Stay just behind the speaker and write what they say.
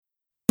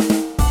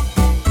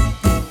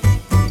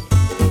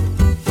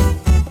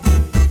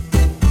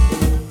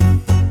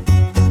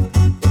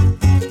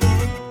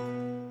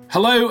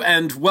Hello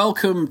and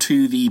welcome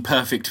to the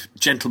Perfect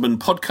Gentleman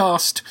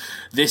podcast.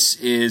 This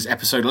is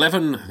episode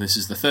 11. This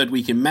is the third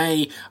week in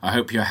May. I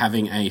hope you're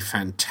having a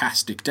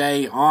fantastic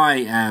day. I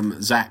am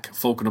Zach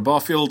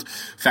Falconer-Barfield,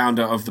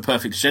 founder of The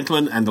Perfect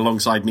Gentleman, and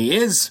alongside me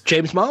is...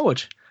 James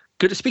Marwood.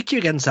 Good to speak to you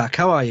again, Zach.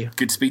 How are you?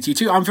 Good to speak to you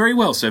too. I'm very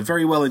well, sir.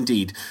 Very well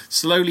indeed.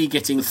 Slowly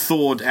getting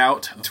thawed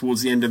out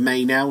towards the end of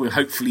May now. We're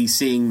hopefully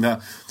seeing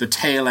the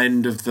tail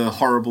end of the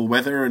horrible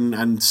weather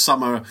and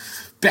summer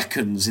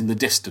beckons in the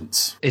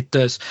distance. It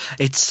does.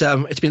 It's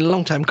been a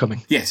long time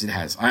coming. Yes, it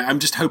has. I'm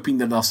just hoping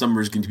that our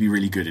summer is going to be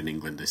really good in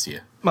England this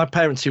year. My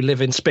parents, who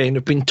live in Spain,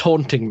 have been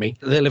taunting me.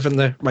 They live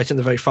right in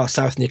the very far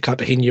south near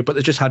Cartagena, but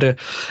they just had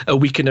a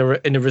week in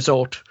a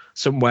resort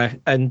somewhere,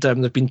 and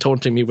they've been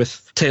taunting me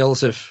with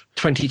tales of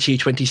 22,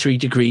 23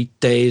 degree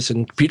days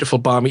and beautiful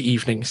balmy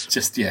evenings.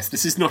 Yes,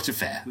 this is not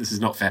fair. This is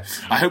not fair.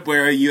 I hope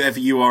wherever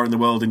you are in the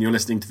world and you're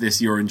listening to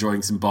this, you're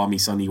enjoying some balmy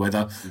sunny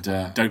weather,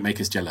 and don't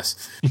make us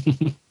jealous.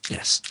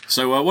 Yes.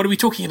 So what are we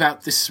talking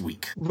about this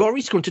week?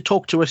 Rory's going to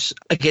talk to us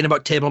again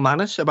about table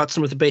manners, about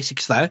some of the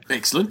basics there.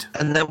 Excellent.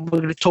 And then we're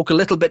going to talk a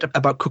little bit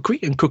about cookery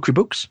and cookery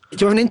books. Do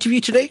you have an interview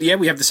today? Yeah,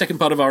 we have the second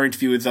part of our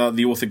interview with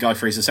the author Guy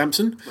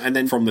Fraser-Sampson, and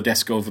then from the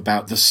desk of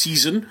about the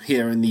season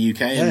here in the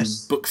UK, and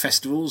book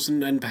festivals,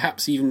 and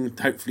perhaps even,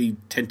 hopefully,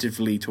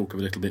 tentatively talk a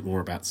little bit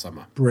more about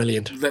summer.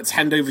 Brilliant. Let's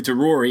hand over to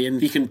Rory,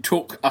 and he can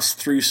talk us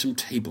through some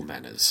table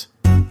manners.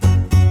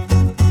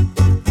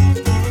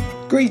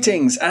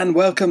 Greetings and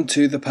welcome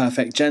to The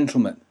Perfect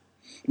Gentleman.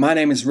 My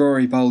name is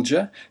Ruairidh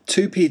Bulger,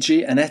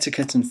 2PG and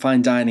etiquette and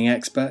fine dining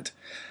expert,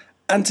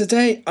 and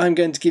today I'm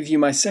going to give you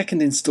my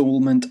second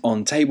instalment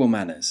on table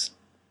manners.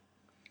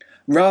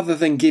 Rather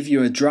than give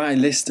you a dry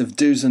list of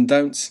do's and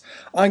don'ts,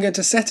 I'm going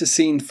to set a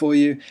scene for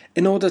you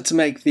in order to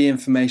make the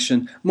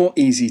information more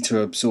easy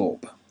to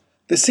absorb.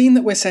 The scene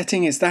that we're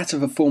setting is that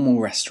of a formal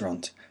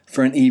restaurant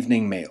for an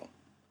evening meal.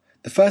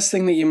 The first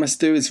thing that you must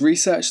do is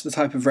research the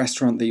type of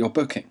restaurant that you're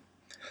booking.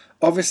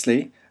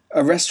 Obviously,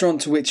 a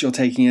restaurant to which you're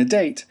taking a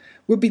date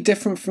would be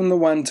different from the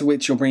one to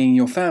which you're bringing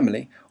your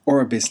family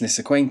or a business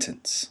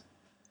acquaintance.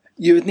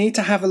 You would need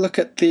to have a look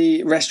at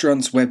the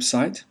restaurant's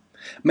website,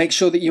 make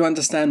sure that you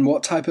understand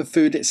what type of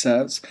food it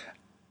serves,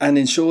 and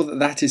ensure that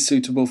that is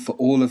suitable for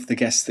all of the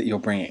guests that you're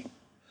bringing.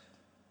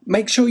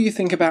 Make sure you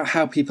think about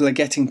how people are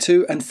getting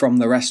to and from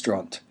the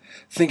restaurant.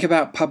 Think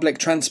about public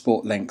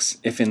transport links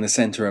if in the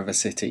centre of a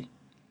city.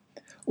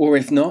 Or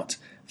if not,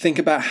 think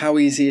about how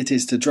easy it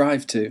is to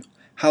drive to,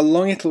 how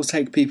long it will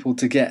take people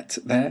to get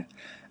there,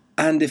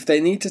 and if they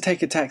need to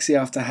take a taxi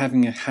after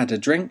having had a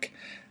drink,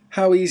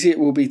 how easy it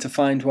will be to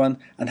find one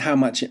and how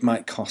much it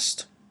might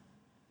cost.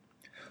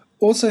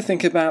 Also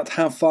think about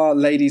how far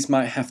ladies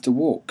might have to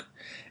walk,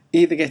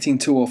 either getting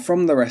to or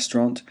from the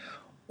restaurant,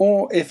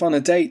 or if on a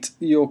date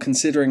you're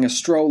considering a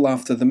stroll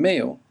after the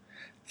meal,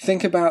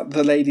 think about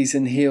the ladies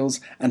in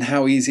heels and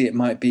how easy it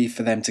might be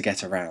for them to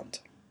get around.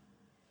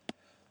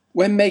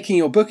 When making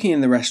your booking in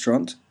the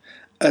restaurant,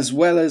 as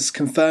well as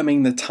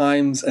confirming the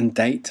times and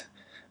date,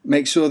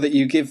 make sure that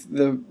you give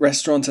the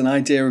restaurant an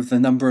idea of the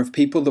number of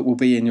people that will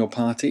be in your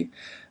party,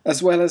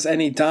 as well as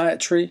any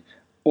dietary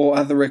or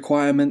other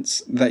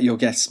requirements that your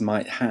guests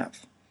might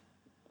have.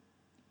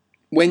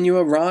 When you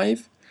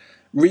arrive,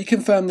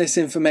 reconfirm this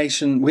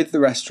information with the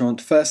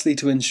restaurant, firstly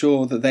to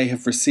ensure that they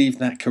have received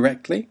that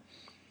correctly,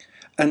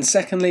 and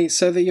secondly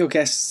so that your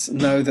guests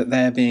know that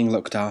they're being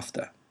looked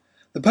after.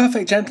 The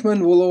perfect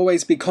gentleman will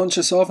always be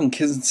conscious of and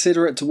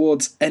considerate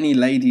towards any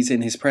ladies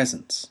in his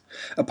presence.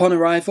 Upon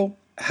arrival,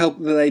 help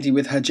the lady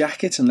with her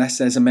jacket unless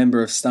there's a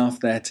member of staff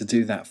there to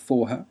do that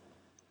for her.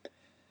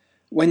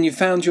 When you've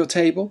found your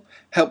table,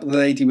 help the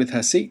lady with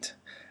her seat,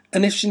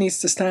 and if she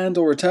needs to stand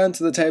or return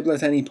to the table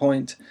at any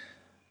point,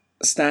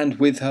 stand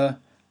with her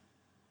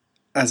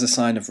as a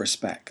sign of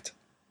respect.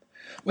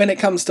 When it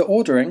comes to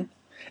ordering,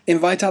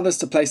 invite others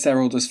to place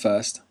their orders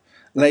first,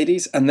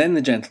 ladies and then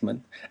the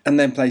gentleman, and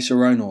then place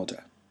your own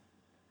order.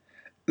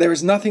 There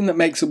is nothing that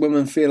makes a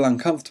woman feel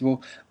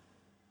uncomfortable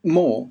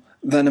more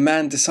than a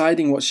man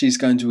deciding what she's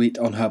going to eat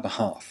on her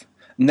behalf.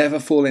 Never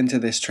fall into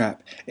this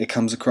trap. It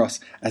comes across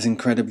as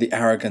incredibly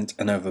arrogant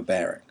and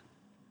overbearing.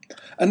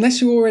 Unless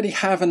you already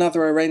have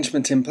another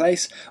arrangement in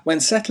place, when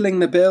settling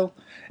the bill,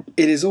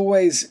 it is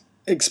always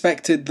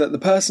expected that the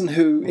person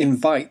who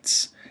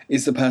invites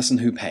is the person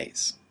who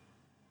pays.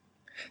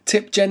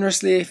 Tip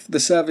generously if the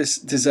service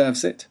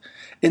deserves it.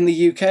 In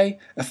the UK,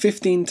 a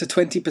 15 to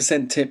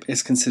 20% tip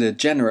is considered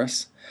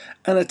generous,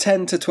 and a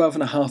 10 to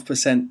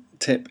 12.5%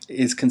 tip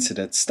is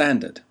considered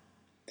standard.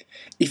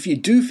 If you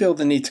do feel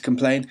the need to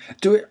complain,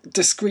 do it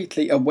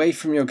discreetly away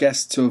from your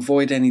guests to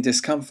avoid any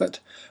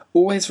discomfort.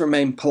 Always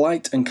remain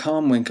polite and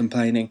calm when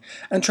complaining,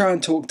 and try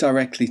and talk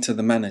directly to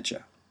the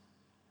manager.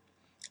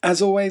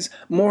 As always,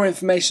 more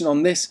information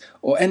on this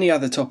or any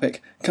other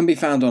topic can be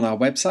found on our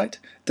website,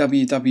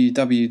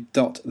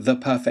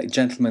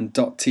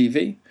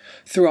 www.theperfectgentleman.tv,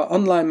 through our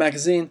online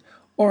magazine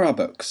or our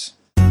books.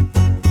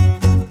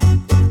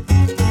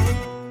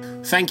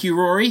 Thank you,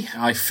 Rory.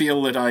 I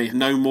feel that I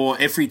know more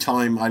every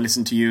time I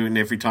listen to you and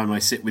every time I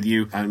sit with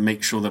you, and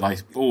make sure that I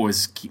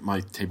always keep my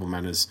table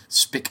manners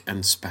spick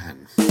and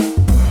span.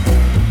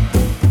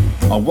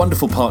 Our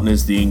wonderful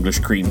partners, the English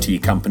Cream Tea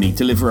Company,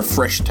 deliver a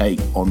fresh take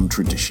on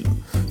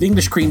tradition. The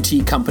English Cream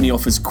Tea Company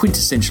offers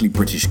quintessentially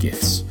British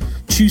gifts.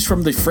 Choose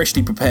from the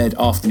freshly prepared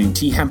afternoon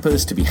tea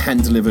hampers to be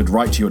hand-delivered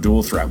right to your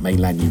door throughout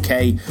mainland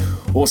UK,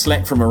 or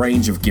select from a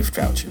range of gift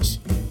vouchers.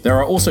 There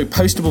are also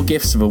postable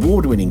gifts of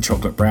award-winning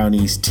chocolate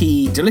brownies,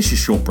 tea, delicious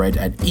shortbread,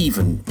 and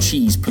even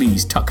cheese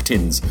please tuck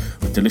tins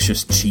with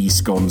delicious cheese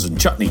scones and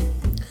chutney.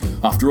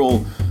 After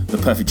all, the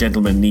perfect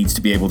gentleman needs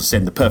to be able to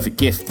send the perfect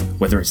gift,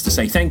 whether it's to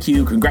say thank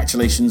you,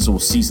 congratulations,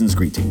 or season's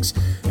greetings.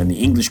 And the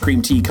English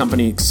Cream Tea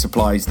Company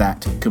supplies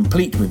that,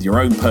 complete with your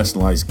own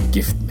personalised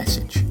gift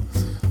message.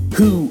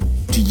 Who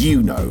do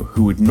you know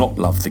who would not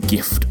love the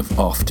gift of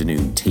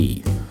afternoon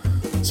tea?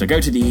 So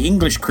go to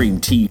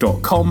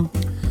theenglishcreamtea.com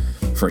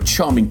for a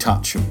charming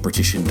touch of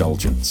British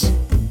indulgence.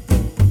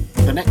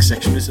 The next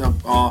section is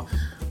our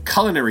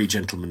Culinary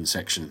Gentleman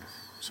section.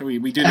 So we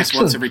do this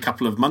once every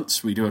couple of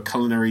months. We do a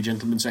Culinary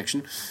Gentleman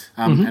section.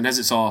 And as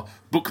it's our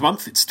book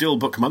month, it's still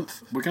book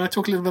month, we're going to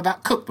talk a little bit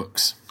about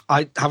cookbooks.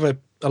 I have a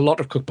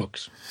lot of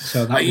cookbooks,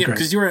 so that's great.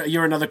 Because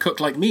you're another cook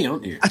like me,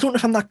 aren't you? I don't know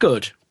if I'm that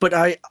good, but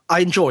I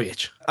enjoy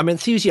it. I'm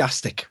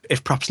enthusiastic,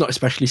 if perhaps not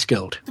especially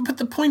skilled. But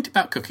the point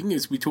about cooking,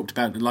 as we talked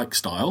about like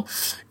style,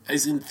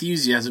 is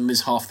enthusiasm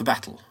is half the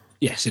battle.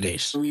 Yes, it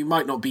is. So you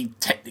might not be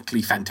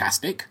technically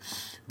fantastic,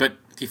 but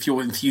if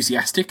you're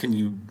enthusiastic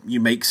and you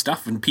make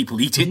stuff and people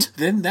eat it,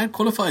 then that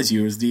qualifies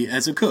you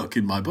as a cook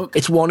in my book.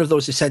 It's one of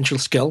those essential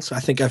skills I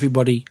think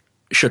everybody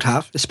should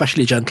have,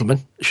 especially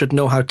gentlemen, should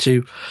know how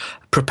to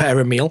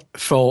prepare a meal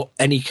for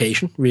any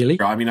occasion, really.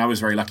 I mean, I was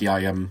very lucky.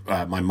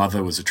 My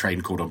mother was a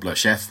trained cordon bleu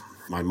chef.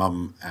 My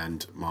mum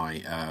and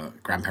my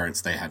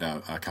grandparents, they had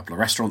a couple of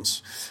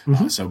restaurants.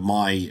 So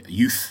my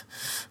youth,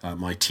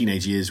 my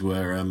teenage years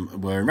were in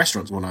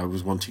restaurants. When I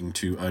was wanting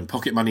to earn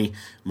pocket money,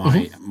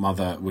 my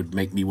mother would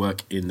make me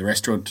work in the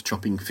restaurant,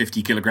 chopping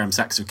 50-kilogram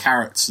sacks of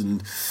carrots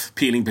and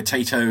peeling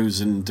potatoes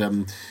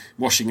and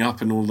washing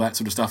up and all that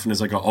sort of stuff. And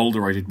as I got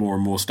older, I did more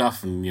and more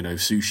stuff and,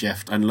 sous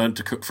chef and learned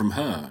to cook from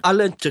her. I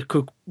learned to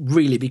cook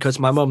really because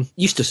my mum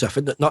used to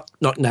suffer,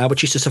 not now, but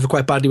she used to suffer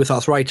quite badly with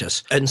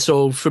arthritis. And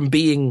so from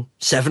being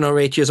 7 or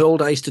 8 years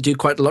old, I used to do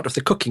quite a lot of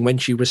the cooking when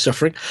she was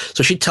suffering.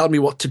 So she'd tell me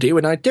what to do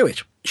and I'd do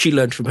it. She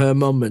learned from her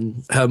mum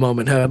and her mum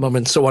and her mum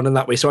and so on and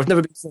that way. So I've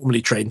never been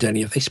formally trained in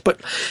any of this,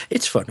 but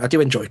it's fun. I do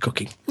enjoy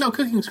cooking. No,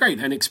 cooking's great,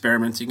 and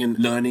experimenting and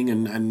learning.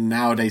 And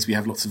nowadays we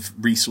have lots of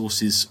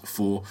resources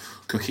for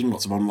cooking,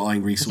 lots of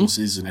online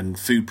resources, and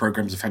food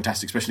programs are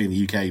fantastic, especially in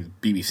the UK.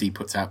 BBC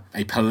puts out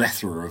a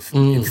plethora of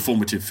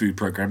informative food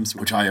programs,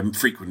 which I am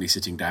frequently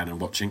sitting down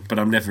and watching, but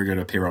I'm never going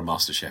to appear on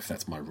MasterChef.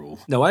 That's my rule.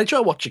 No, I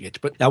enjoy watching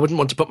it, but I wouldn't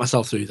want to put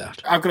myself through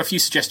that. I've got a few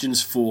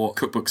suggestions for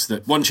cookbooks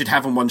that one should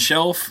have on one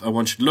shelf,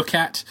 one should look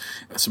at.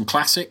 Some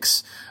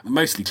classics,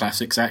 mostly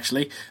classics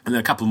actually, and then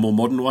a couple more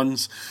modern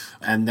ones,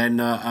 and then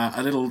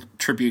a little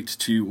tribute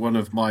to one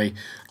of my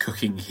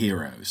cooking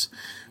heroes.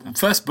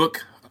 First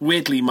book,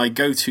 weirdly my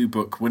go-to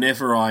book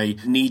whenever I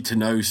need to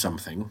know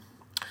something,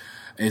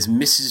 is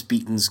Mrs.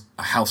 Beeton's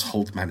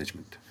Household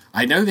Management.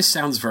 I know this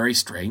sounds very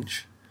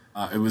strange.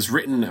 It was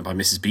written by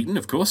Mrs. Beeton,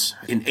 of course,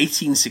 in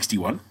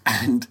 1861,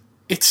 and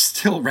it's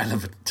still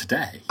relevant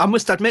today. I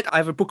must admit, I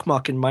have a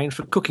bookmark in mind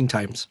for cooking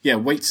times. Yeah,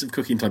 weights of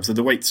cooking times. So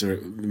the weights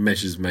are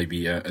measures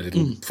maybe a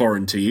little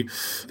foreign to you.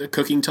 The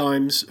cooking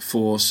times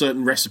for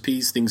certain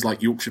recipes, things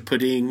like Yorkshire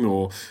pudding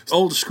or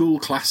old school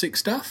classic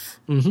stuff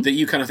that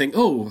you kind of think,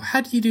 oh,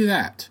 how do you do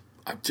that?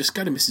 Just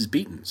go to Mrs.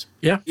 Beeton's.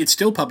 Yeah. It's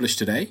still published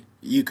today.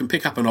 You can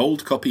pick up an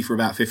old copy for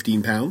about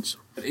 £15.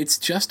 It's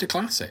just a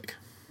classic.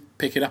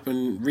 Pick it up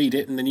and read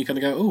it, and then you kind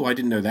of go, oh, I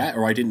didn't know that,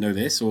 or I didn't know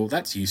this, or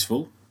that's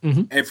useful.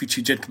 Every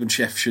gentleman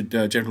chef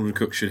gentleman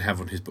cook should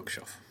have on his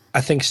bookshelf. I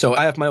think so.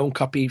 I have my own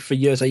copy. For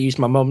years I used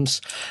my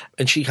mum's,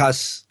 and she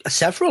has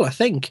several, I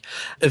think,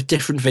 of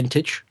different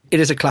vintage. It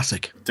is a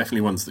classic.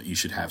 Definitely ones that you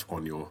should have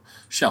on your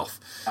shelf.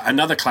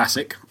 Another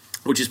classic,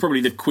 which is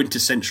probably the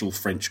quintessential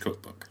French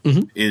cookbook,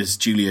 is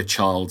Julia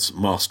Child's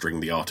Mastering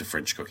the Art of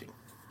French Cooking.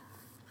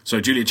 So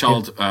Julia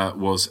Child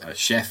was a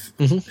chef.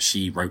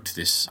 She wrote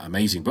this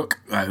amazing book.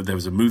 There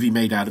was a movie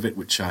made out of it,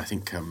 which I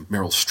think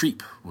Meryl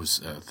Streep was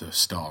the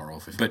star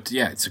of it. But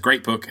yeah, it's a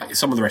great book.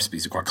 Some of the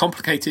recipes are quite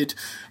complicated,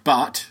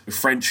 but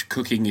French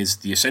cooking is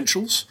the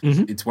essentials.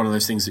 It's one of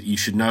those things that you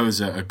should know as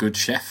a good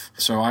chef.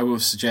 So I will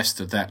suggest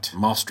that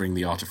Mastering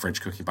the Art of French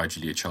Cooking by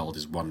Julia Child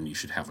is one you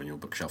should have on your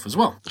bookshelf as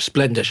well.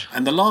 Splendid.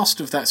 And the last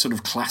of that sort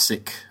of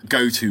classic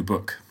go-to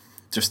book,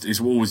 just is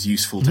always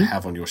useful to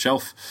have on your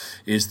shelf,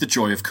 is The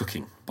Joy of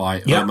Cooking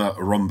by Irma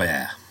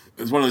Rombert.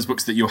 It's one of those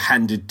books that you're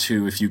handed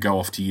to if you go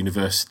off to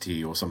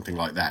university or something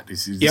like that.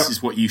 This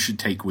is what you should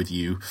take with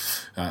you,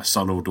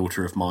 son or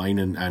daughter of mine,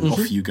 and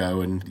off you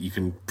go, and you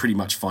can pretty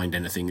much find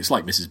anything. It's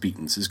like Mrs.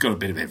 Beeton's. It's got a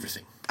bit of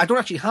everything. I don't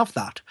actually have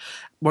that.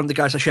 One of the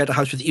guys I shared a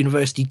house with at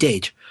university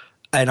did,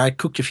 and I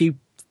cooked a few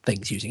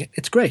things using it.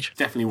 It's great.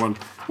 Definitely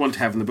one to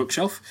have in the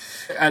bookshelf.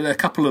 And a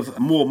couple of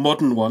more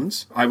modern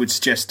ones. I would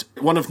suggest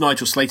one of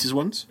Nigel Slater's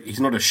ones. He's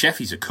not a chef,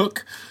 he's a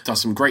cook.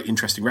 Does some great,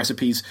 interesting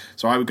recipes.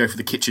 So I would go for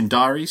the Kitchen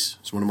Diaries.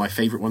 It's one of my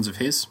favourite ones of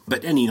his.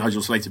 But any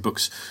Nigel Slater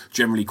book's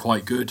generally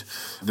quite good.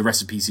 The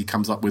recipes he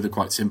comes up with are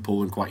quite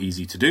simple and quite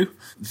easy to do.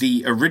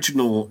 The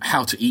original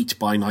How to Eat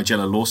by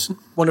Nigella Lawson.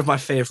 One of my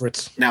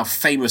favourites. Now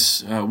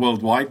famous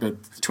worldwide, but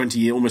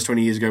almost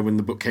 20 years ago when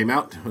the book came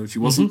out, she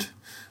wasn't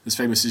as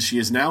famous as she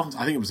is now.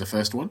 I think it was the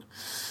first one.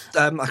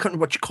 I can't remember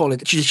what you call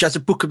it. She has a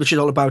book which is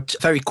all about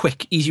very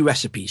quick, easy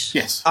recipes.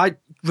 Yes. I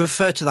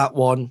refer to that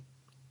one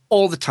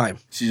all the time.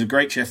 She's a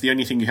great chef. The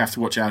only thing you have to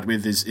watch out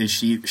with is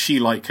she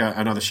like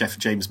another chef,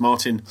 James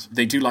Martin.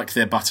 They do like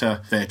their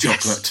butter, their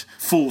chocolate,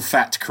 full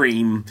fat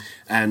cream,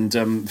 and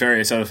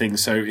various other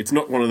things. So it's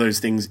not one of those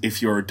things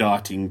if you're a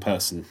dieting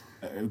person.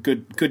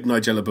 Good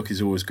Nigella book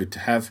is always good to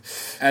have.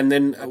 And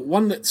then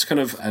one that's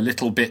kind of a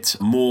little bit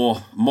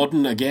more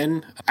modern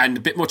again and a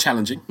bit more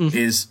challenging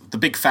is The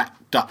Big Fat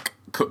Duck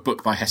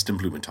Cookbook by Heston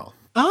Blumenthal.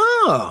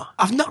 Ah,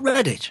 I've not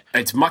read it.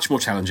 It's much more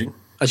challenging.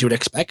 As you would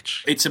expect.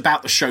 It's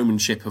about the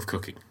showmanship of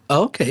cooking.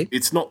 Okay.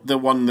 It's not the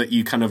one that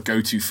you kind of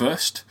go to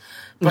first,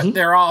 but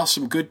there are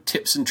some good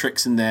tips and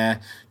tricks in there.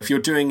 If you're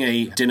doing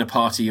a dinner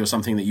party or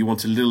something that you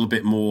want a little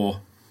bit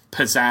more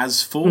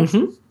pizzazz for,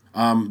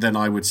 then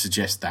I would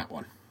suggest that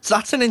one. So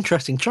that's an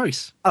interesting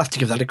choice. I'll have to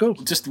give that a go.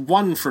 Just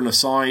one for an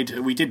aside.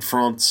 We did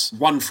France,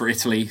 one for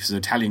Italy, because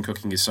Italian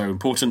cooking is so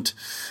important.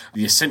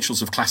 The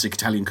Essentials of Classic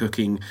Italian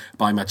Cooking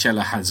by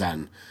Marcella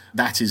Hazan.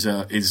 That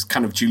is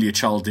kind of Julia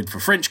Child did for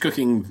French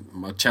cooking,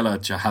 Marcella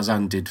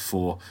Hazan did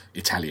for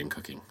Italian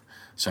cooking.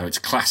 So it's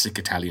classic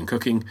Italian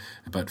cooking,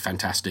 but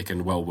fantastic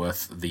and well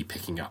worth the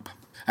picking up.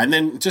 And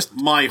then just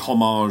my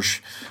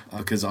homage,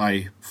 because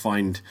I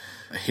find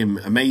him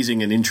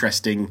amazing and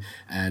interesting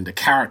and a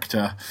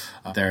character.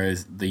 There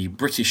is the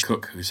British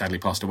cook who sadly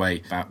passed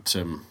away about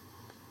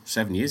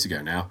 7 years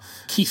ago now,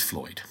 Keith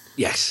Floyd.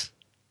 Yes,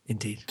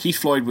 indeed. Keith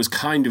Floyd was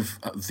kind of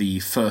the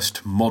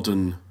first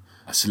modern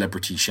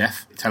celebrity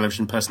chef,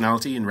 television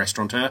personality and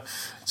restaurateur,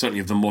 certainly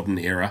of the modern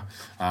era.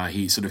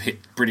 He sort of hit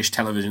British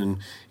television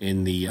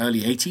in the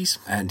early 80s,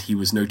 and he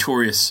was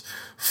notorious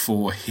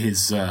for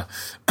his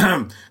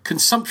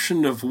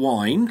consumption of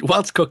wine.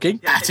 Whilst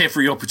cooking. At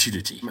every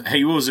opportunity.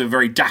 He was a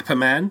very dapper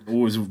man,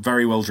 always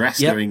very well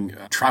dressed, doing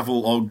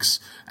travel ogs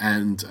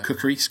and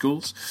cookery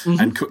schools,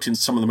 and cooked in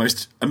some of the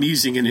most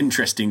amusing and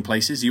interesting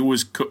places. He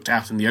always cooked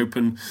out in the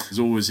open. He was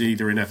always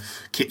either in a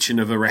kitchen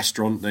of a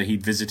restaurant that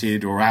he'd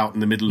visited or out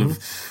in the middle of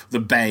the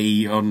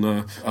bay on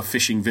a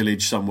fishing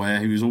village somewhere.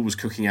 He was always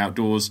cooking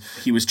outdoors.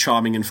 He was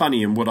charming and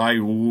funny, and what I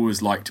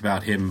always liked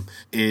about him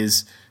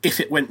is if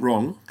it went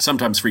wrong,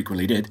 sometimes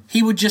frequently did,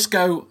 he would just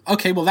go,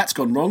 okay, well, that's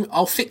gone wrong,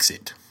 I'll fix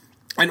it.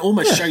 And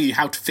almost show you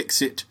how to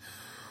fix it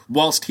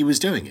whilst he was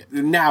doing it.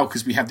 Now,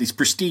 because we have these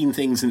pristine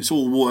things and it's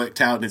all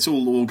worked out and it's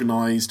all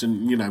organised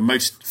and, you know,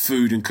 most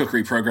food and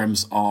cookery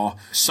programmes are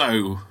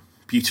so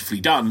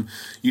beautifully done,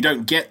 you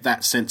don't get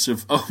that sense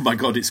of, oh my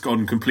God, it's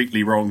gone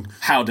completely wrong.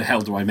 How the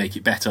hell do I make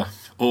it better?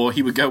 Or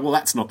he would go, well,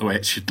 that's not the way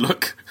it should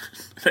look.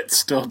 Let's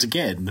start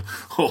again.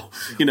 Or,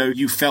 you know,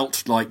 you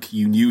felt like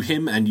you knew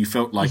him and you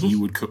felt like you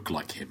would cook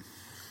like him.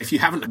 If you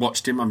haven't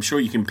watched him, I'm sure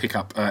you can pick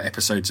up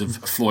episodes of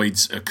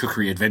Floyd's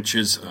cookery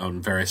adventures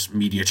on various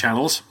media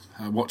channels.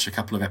 Watch a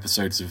couple of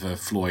episodes of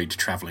Floyd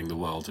travelling the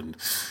world and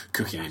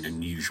cooking in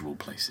unusual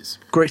places.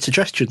 Great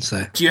suggestions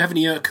there. Do you have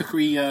any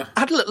cookery? I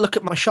had a little look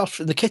at my shelf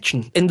in the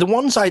kitchen. In the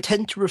ones I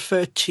tend to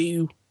refer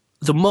to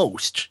the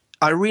most,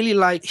 I really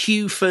like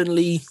Hugh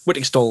Fernley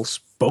Whittingstall's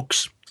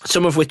books,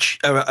 some of which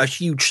are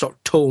huge sort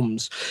of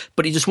tomes,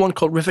 but he does one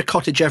called River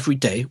Cottage Every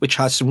Day, which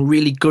has some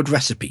really good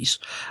recipes.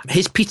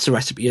 His pizza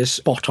recipe is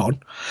spot on.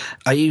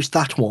 I use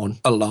that one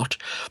a lot.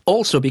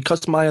 Also,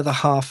 because my other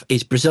half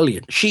is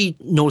Brazilian, she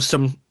knows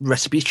some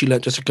recipes she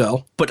learned as a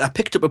girl, but I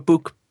picked up a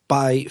book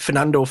by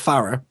Fernando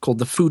Farah called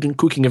The Food and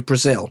Cooking of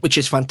Brazil, which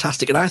is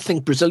fantastic. And I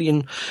think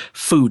Brazilian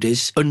food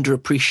is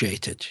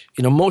underappreciated.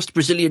 You know, most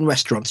Brazilian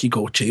restaurants you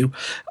go to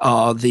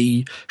are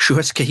the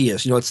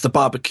churrascarias. You know, it's the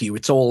barbecue.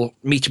 It's all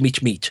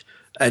meat.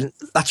 And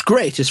that's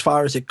great as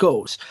far as it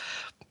goes.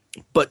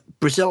 But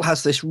Brazil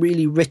has this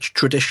really rich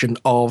tradition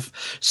of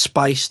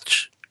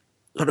spiced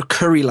sort of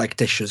curry-like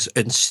dishes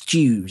and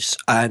stews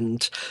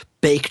and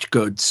baked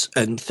goods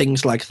and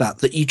things like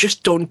that you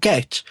just don't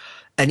get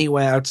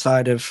anywhere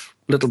outside of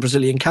little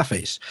Brazilian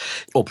cafes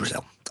or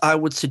Brazil. I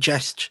would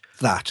suggest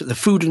that, The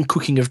Food and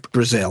Cooking of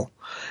Brazil.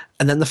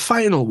 And then the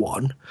final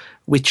one,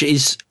 which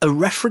is a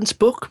reference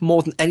book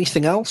more than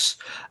anything else.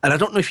 And I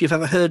don't know if you've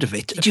ever heard of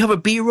it. Do you have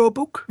a Biro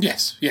book?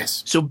 Yes.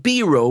 So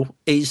Biro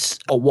is,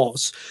 or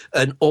was,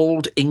 an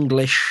old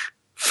English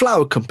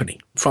flour company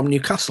from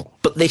Newcastle.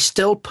 But they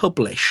still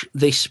publish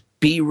this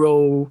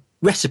Biro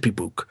recipe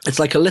book. It's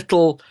like a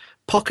little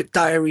pocket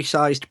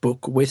diary-sized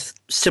book with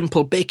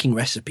simple baking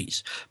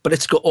recipes, but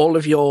it's got all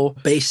of your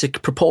basic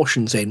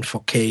proportions in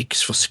for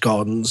cakes, for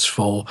scones,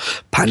 for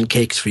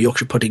pancakes, for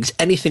Yorkshire puddings,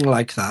 anything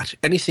like that,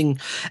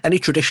 any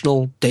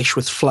traditional dish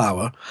with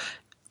flour.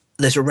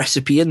 there's a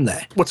recipe in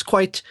there. What's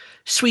quite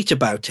sweet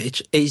about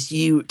it is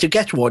to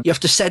get one, you have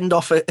to send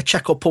off a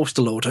check or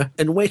postal order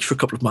and wait for a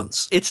couple of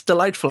months. It's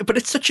delightful, but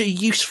it's such a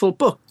useful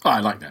book. Oh, I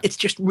like that. It's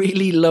just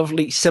really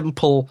lovely,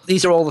 simple.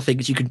 These are all the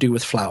things you can do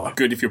with flour.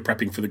 Good if you're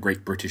prepping for the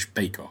Great British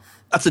Bake Off.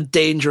 That's a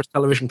dangerous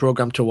television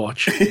programme to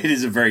watch. It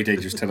is a very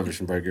dangerous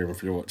television programme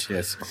to watch,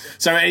 yes.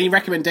 So any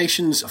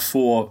recommendations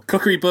for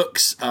cookery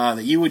books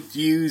that you would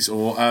use,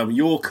 or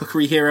your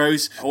cookery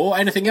heroes, or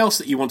anything else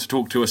that you want to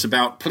talk to us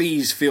about,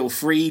 please feel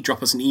free.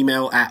 Drop us an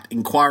email at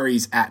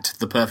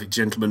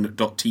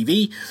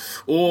inquiries@theperfectgentleman.tv,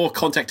 or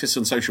contact us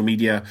on social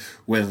media,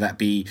 whether that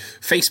be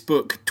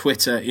Facebook,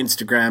 Twitter,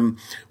 Instagram.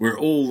 We're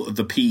all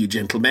the P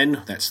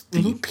Gentlemen. That's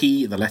the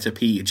P, the letter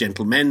P,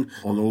 Gentlemen,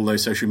 on all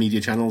those social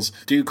media channels.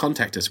 Do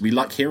contact us. We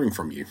like hearing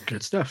from you.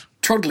 Good stuff.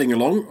 Trundling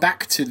along,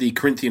 back to the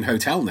Corinthian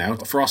Hotel now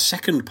for our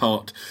second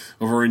part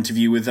of our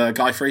interview with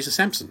Guy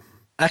Fraser-Sampson.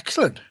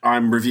 Excellent.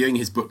 I'm reviewing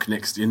his book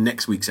in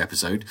next week's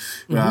episode,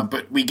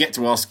 but we get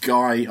to ask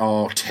Guy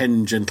our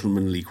 10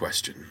 gentlemanly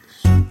questions.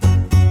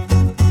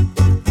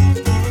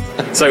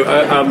 So,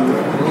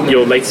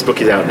 your latest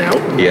book is out now.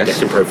 Yes.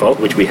 Death in Profile,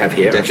 which we have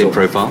here. Death in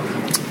Profile.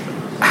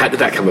 How did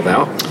that come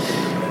about?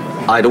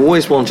 I'd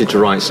always wanted to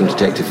write some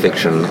detective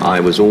fiction. I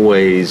was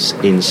always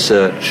in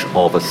search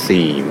of a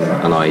theme,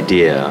 an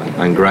idea,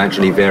 and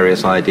gradually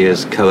various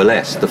ideas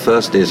coalesced. The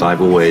first is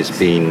I've always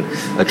been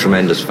a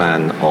tremendous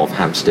fan of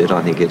Hampstead.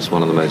 I think it's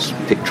one of the most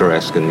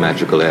picturesque and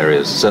magical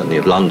areas, certainly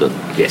of London.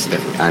 Yes,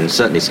 definitely. And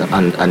certainly,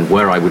 and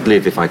where I would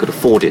live if I could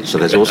afford it. So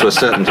there's also a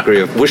certain degree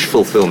of wish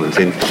fulfillment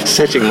in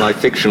setting my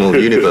fictional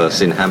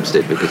universe in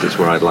Hampstead, because it's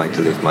where I'd like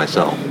to live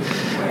myself.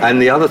 And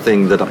the other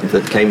thing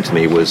that came to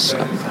me was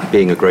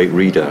being a great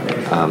reader,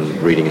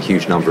 reading a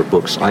huge number of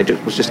books. I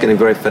was just getting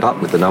very fed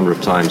up with the number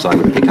of times I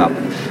would pick up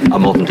a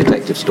modern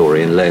detective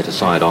story and lay it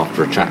aside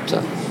after a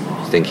chapter,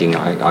 thinking,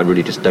 I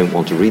really just don't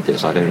want to read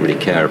this. I don't really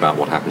care about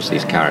what happens to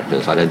these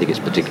characters. I don't think it's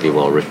particularly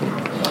well written.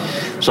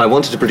 So I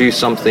wanted to produce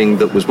something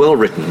that was well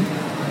written,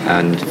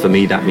 and for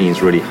me that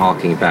means really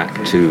harking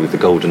back to the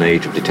golden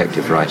age of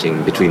detective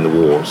writing between the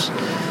wars.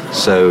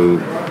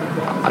 So,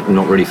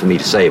 not really for me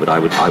to say, but I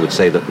would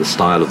say that the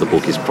style of the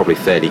book is probably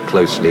fairly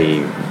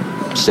closely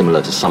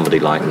similar to somebody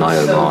like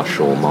Niall Marsh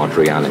or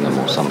Marjorie Allingham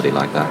or somebody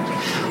like that.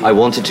 I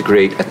wanted to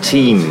create a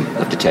team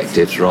of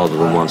detectives rather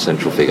than one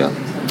central figure.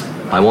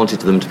 I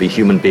wanted them to be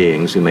human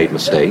beings who made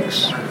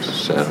mistakes,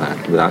 so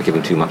without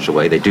giving too much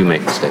away, they do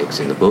make mistakes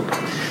in the book.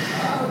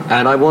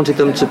 And I wanted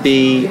them to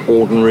be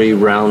ordinary,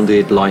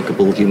 rounded,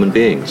 likeable human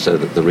beings, so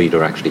that the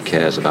reader actually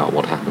cares about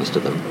what happens to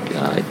them.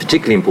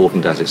 Particularly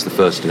important as it's the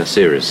first in a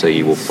series, so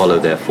you will follow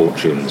their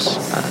fortunes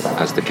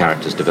as the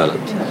characters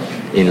developed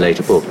in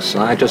later books.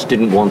 I just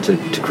didn't want to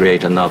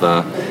create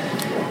another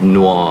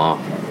noir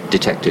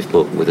detective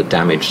book with a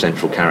damaged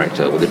central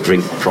character, with a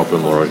drink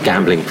problem or a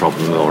gambling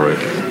problem or a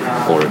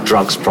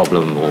drugs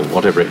problem or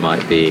whatever it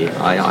might be.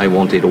 I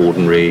wanted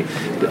ordinary.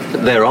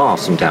 There are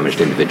some damaged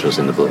individuals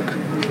in the book,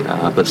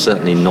 but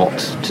certainly not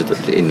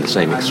in the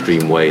same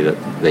extreme way that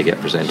they get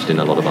presented in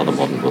a lot of other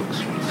modern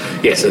books.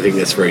 Yes, I think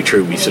that's very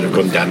true. We've sort of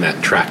gone down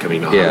that track. I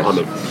mean, yes.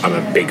 I'm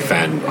a big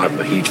fan. I'm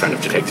a huge fan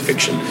of detective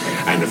fiction,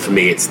 and for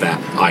me, it's that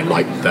I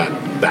like that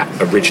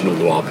original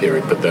noir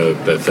period, but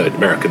the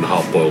American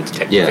hard-boiled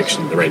detective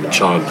fiction, the Raymond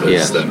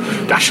Chandlers, the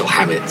Dashiell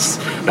Hammetts,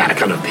 that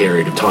kind of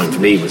period of time for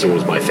me was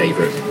always my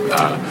favourite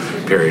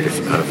period of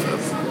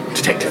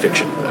detective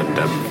fiction, and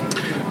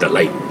the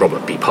late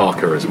Robert B.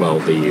 Parker as well.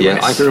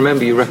 I can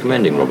remember you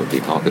recommending Robert B.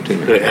 Parker to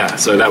me. Yeah,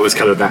 so that was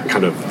kind of that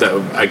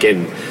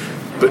again.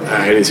 But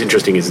and it's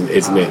interesting, isn't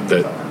it,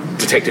 that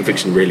detective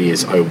fiction really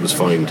is, I always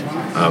find,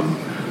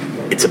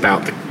 it's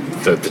about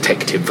the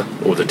detective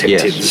or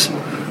detectives,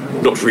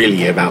 not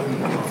really about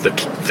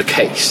the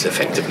case,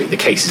 effectively. The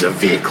case is a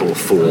vehicle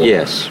for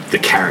the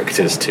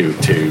characters to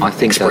I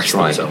think express that's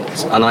right.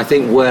 themselves. And I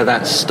think where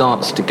that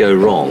starts to go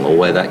wrong, or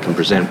where that can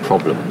present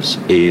problems,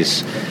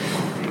 is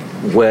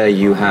where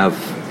you have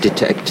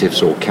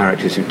detectives or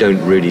characters who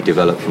don't really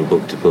develop from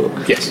book to book.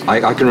 Yes.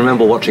 I can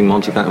remember watching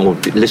or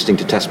listening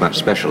to Test Match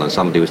Special, and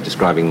somebody was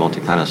describing Monty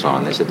Panesar,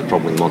 and they said the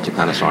problem with Monty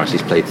Panesar is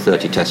he's played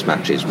 30 Test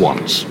matches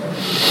once.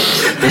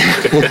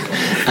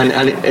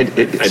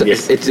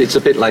 It's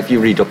a bit like you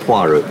read a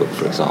Poirot book,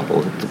 for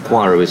example. The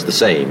Poirot is the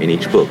same in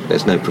each book.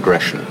 There's no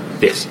progression.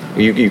 Yes.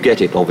 You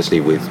get it, obviously,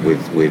 with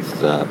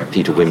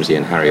Peter Wimsey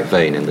and Harriet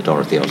Vane in the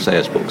Dorothy L.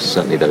 Sayers books,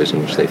 certainly those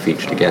in which they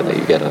feature together.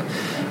 You get a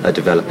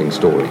developing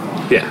story.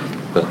 Yeah.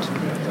 But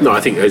no, I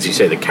think, as you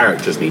say, the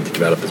characters need to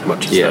develop as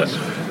much as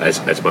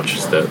as much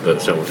as the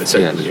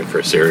for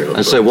a serial.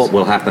 And so what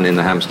will happen in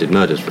the Hampstead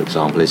murders, for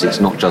example, is it's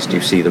not just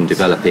you see them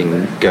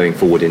developing going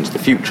forward into the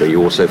future, you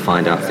also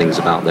find out things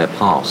about their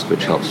past,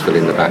 which helps fill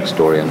in the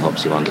backstory and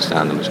helps you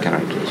understand them as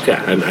characters.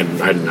 Yeah, and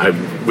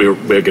we're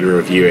going to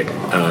review it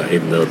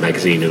in the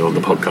magazine and on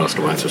the podcast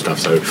and all that sort of stuff,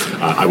 so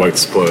I won't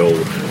spoil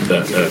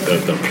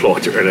the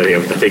plot or any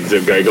of the things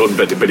that are going on,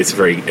 but it's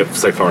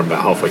so far I'm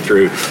about halfway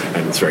through,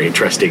 and it's very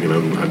interesting, and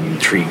I'm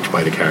intrigued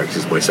by the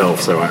characters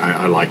myself, so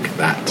I like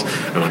that.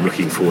 And and I'm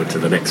looking forward to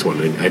the next one.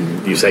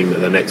 And you're saying that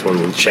the next one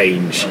will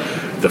change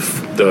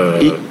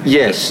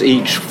Yes,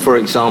 for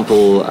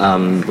example,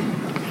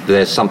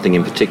 there's something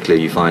in particular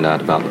you find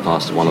out about the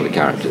past of one of the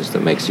characters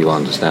that makes you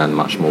understand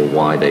much more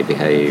why they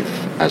behave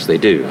as they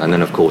do. And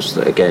then, of course,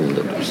 again,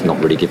 it's not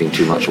really giving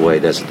too much away.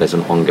 There's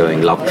an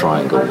ongoing love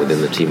triangle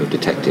within the team of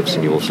detectives,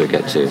 and you also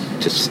get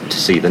to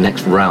see the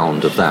next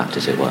round of that,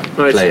 as it were,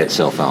 play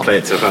itself out.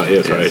 Yes.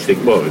 Right. I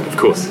think, well, of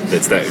course,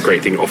 it's that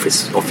great thing.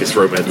 Office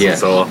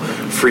romances are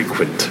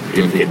frequent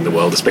in the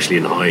world, especially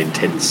in high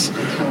intense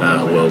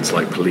worlds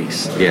like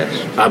police. Yes.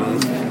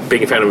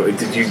 Being a fan of,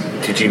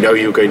 did you know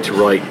you were going to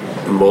write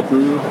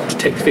modern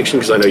detective fiction?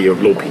 Because I know you're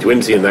Lord Peter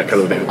Wimsey and that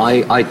kind of thing.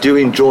 I do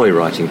enjoy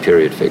writing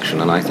period fiction,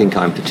 and I think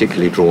I'm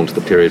particularly drawn to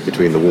the period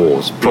between the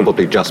wars,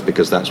 probably just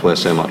because that's where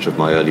so much of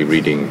my early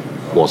reading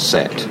was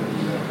set.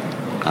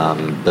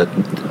 But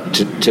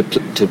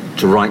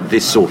to write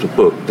this sort of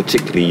book,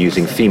 particularly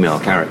using female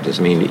characters,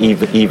 I mean,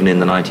 even in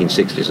the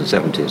 1960s and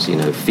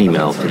 70s,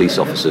 female police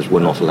officers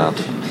were not allowed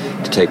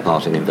to take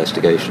part in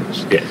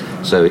investigations. Yeah.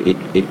 So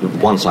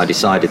once I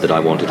decided that I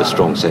wanted a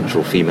strong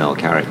central female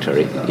character,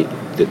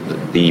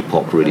 the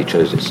epoch really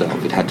chose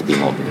itself. It had to be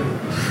modern.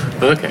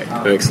 Okay,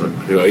 excellent.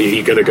 Are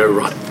you going to go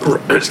write?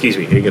 Excuse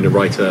me. Are you going to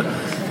write a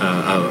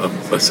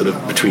sort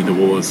of between the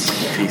wars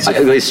piece?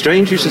 It's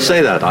strange you should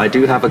say that. I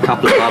do have a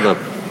couple of other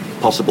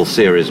possible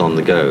series on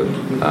the go.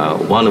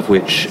 One of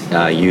which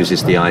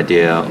uses the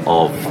idea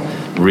of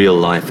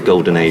real-life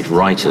Golden Age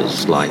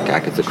writers like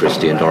Agatha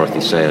Christie and Dorothy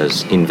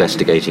Sayers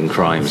investigating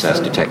crimes as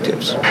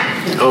detectives.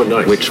 Oh,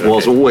 nice. Which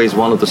was always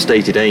one of the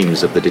stated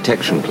aims of the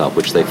Detection Club,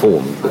 which they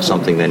formed, but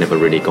something they never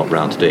really got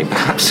round to doing,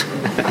 perhaps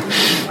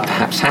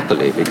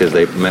happily, because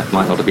they might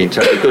not have been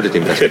terribly good at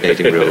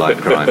investigating real-life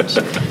crimes.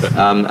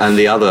 And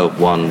the other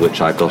one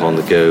which I've got on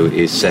the go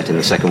is set in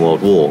the Second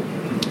World War.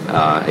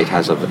 It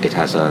has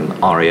an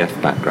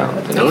RAF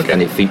background,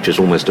 and it features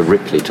almost a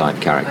Ripley-type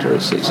character.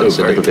 It's a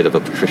little bit of a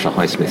Patricia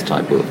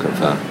Highsmith-type look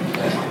of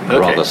a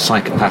rather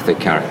psychopathic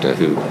character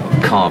who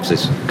carves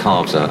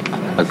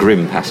a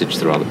grim passage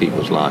through other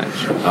people's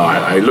lives.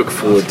 I look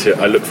forward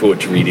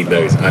to reading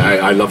those.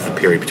 I love the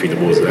period between the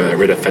wars. I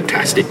read a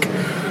fantastic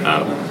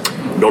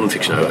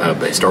non-fiction, a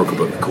historical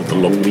book called The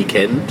Long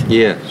Weekend.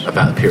 Yes.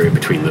 About the period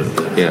between the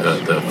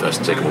First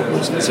and Second World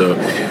Wars. And so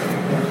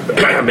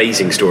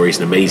amazing stories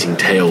and amazing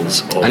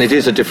tales. And it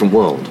is a different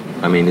world.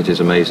 I mean, it is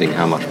amazing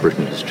how much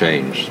Britain has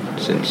changed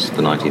since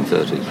the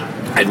 1930s.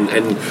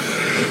 And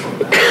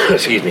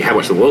excuse me, how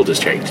much the world has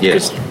changed.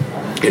 Yes.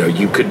 Because,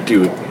 you could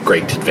do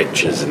great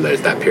adventures in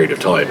that period of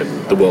time,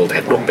 and the world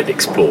had not been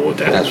explored.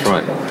 That's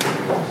right.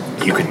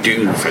 You could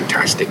do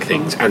fantastic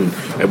things, and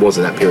it was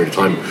at that period of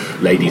time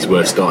ladies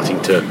were starting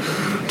to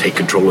take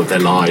control of their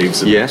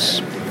lives.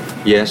 Yes,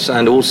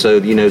 and also,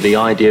 the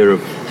idea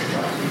of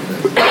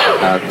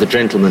the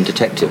gentleman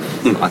detective,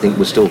 I think,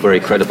 was still very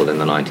credible in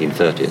the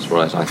 1930s,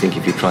 whereas I think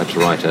if you tried to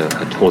write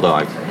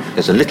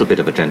there's a little bit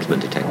of a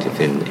gentleman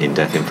detective in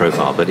Death in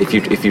Profile, but if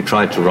you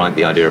tried to write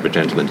the idea of a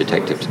gentleman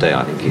detective today,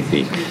 I think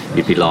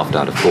you'd be laughed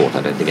out of court.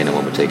 I don't think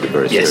anyone would take it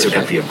very seriously. Yes, it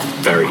would be a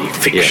very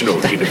fictional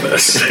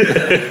universe.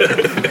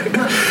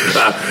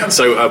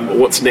 So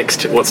what's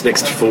next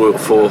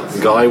for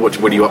Guy? What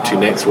are you up to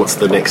next? What's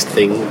the next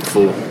thing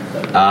for...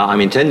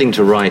 I'm intending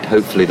to write,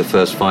 hopefully, the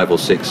first 5 or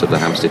 6 of the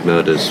Hampstead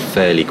murders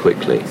fairly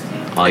quickly.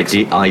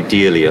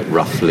 Ideally at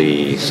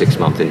roughly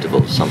 6-month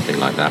intervals, something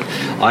like that.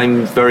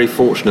 I'm very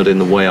fortunate in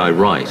the way I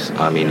write.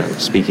 I mean,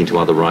 speaking to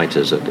other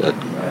writers at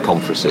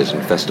conferences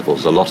and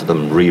festivals, a lot of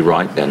them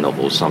rewrite their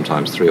novels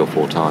sometimes 3 or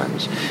 4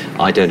 times.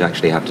 I don't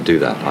actually have to do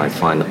that. I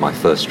find that my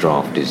first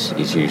draft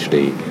is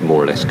usually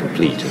more or less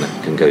complete, and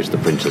it can go to the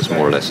printers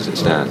more or less as it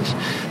stands.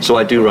 So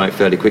I do write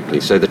fairly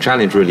quickly. So the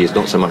challenge really is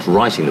not so much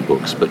writing the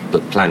books, but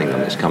planning them.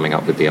 It's coming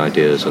up with the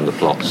ideas and the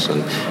plots,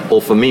 or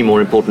for me,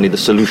 more importantly, the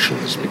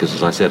solutions, because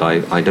as I said,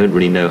 I don't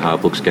really know how a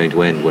book's going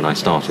to end when I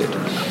start it.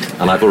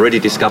 And I've already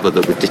discovered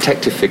that with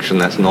detective fiction,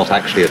 that's not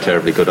actually a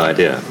terribly good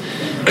idea.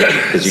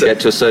 Because you get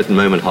to a certain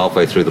moment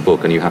halfway through the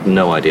book and you have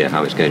no idea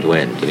how it's going to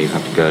end, and you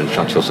have to go and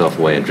shut yourself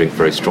away and drink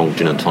very strong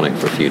gin and tonic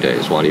for a few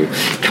days while you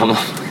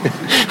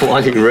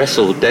while you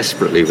wrestle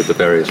desperately with the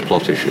various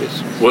plot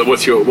issues.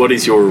 What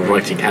is your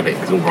writing habit?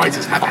 Because all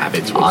writers have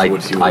habits.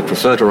 I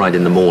prefer to write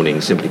in the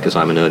morning simply because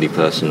I'm an early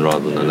person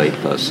rather than a late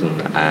person,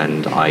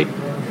 and I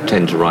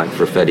tend to write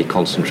for a fairly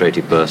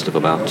concentrated burst of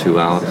about 2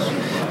 hours.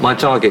 My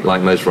target,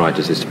 like most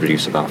writers, is to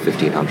produce about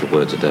 1,500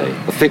 words a day.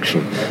 For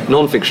fiction,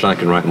 non-fiction I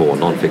can write more.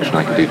 Non-fiction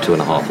I can do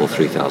 2,500 or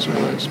 3,000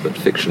 words. But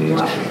fiction's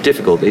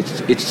difficult.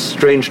 It's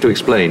strange to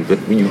explain,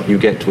 but you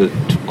get to it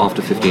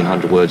after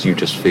 1,500 words, you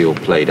just feel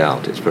played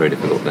out. It's very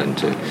difficult then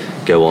to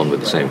go on with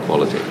the same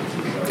quality.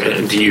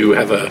 And do you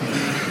have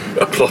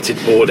a plotted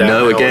board out?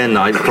 No, again,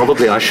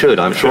 I should.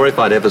 I'm sure if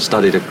I'd ever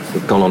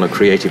gone on a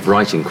creative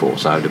writing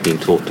course, I would have been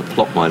taught to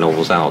plot my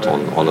novels out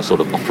on a sort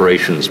of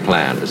operations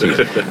plan,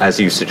 as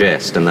you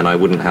suggest, and then I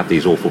wouldn't have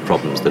these awful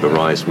problems that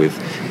arise with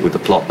the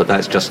plot. But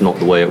that's just not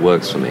the way it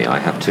works for me. I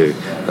have to,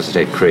 as I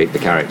say, create the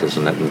characters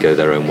and let them go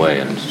their own way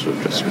and sort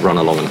of just run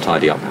along and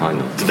tidy up behind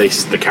them. Do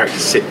the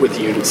characters sit with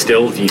you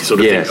still? Do you sort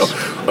of think,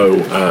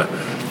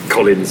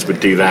 Collins would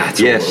do that?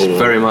 Yes,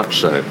 very much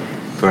so.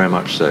 Very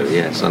much so,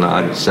 yes.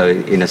 And so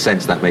in a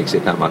sense that makes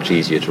it that much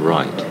easier to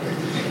write.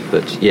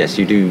 But yes,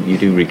 you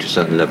do reach a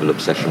certain level of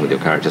obsession with your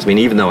characters. I mean,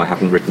 even though I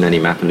haven't written any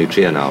Mappa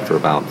Lucia now for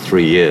about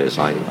 3 years,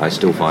 I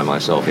still find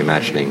myself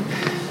imagining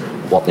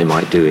what they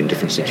might do in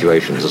different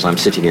situations as I'm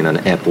sitting in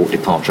an airport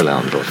departure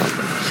lounge or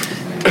something.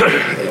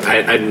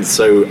 And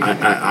so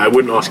I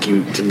wouldn't ask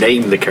you to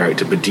name the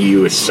character, but do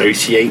you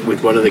associate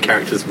with one of the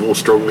characters more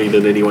strongly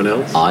than anyone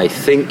else? I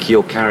think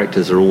your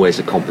characters are always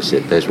a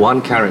composite. There's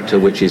one character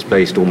which is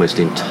based almost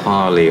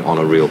entirely on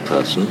a real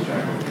person.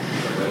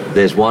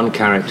 There's one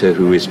character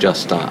who is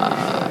just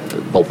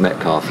Bob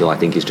Metcalf, who I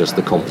think is just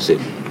the composite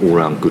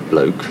all-round good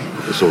bloke,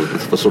 the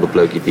sort of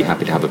bloke you'd be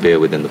happy to have a beer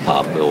with in the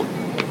pub or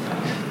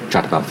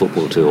chat about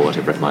football to or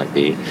whatever it might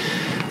be.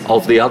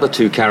 Of the other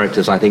two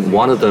characters, I think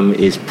one of them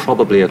is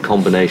probably a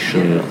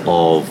combination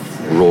of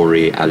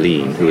Rory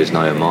Aline, who is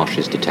Niall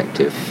Marsh's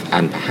detective,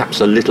 and perhaps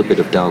a little bit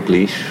of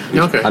Dalgleish,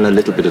 and a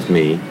little bit of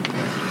me.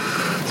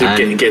 So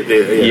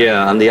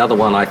and the other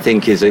one I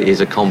think is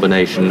a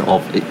combination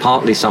of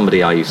partly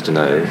somebody I used to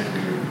know,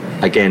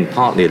 again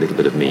partly a little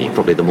bit of me,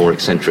 probably the more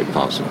eccentric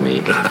parts of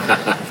me,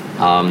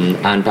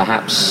 and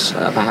perhaps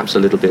a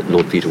little bit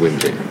Lord Peter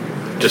Wimsey.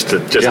 Just a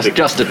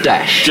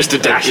dash. Just a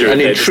dash.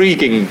 An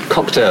intriguing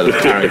cocktail of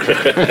character.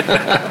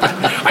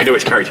 I know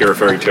which character you're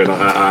referring to, and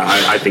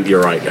I think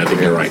you're right.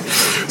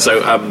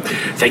 So,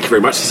 thank you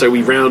very much. So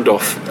we round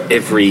off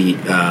every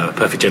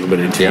Perfect Gentleman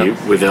interview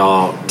with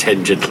our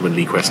 10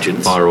 gentlemanly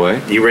questions. Fire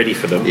away. Are you ready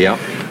for them? Yeah.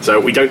 So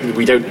we don't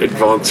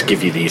advance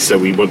give you these, so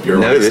we want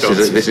your honest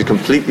answers. This is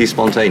completely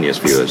spontaneous,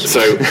 viewers.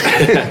 So,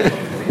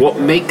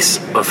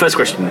 first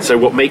question, so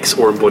what makes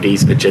or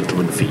embodies a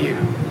gentleman for you?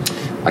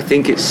 I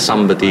think it's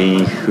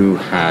somebody who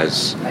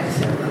has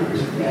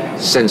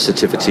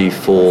sensitivity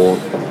for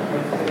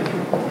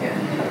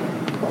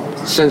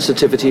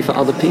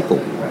other people.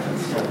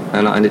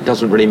 And it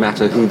doesn't really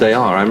matter who they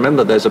are. I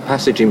remember there's a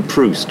passage in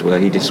Proust where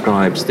he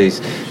describes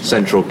this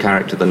central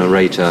character, the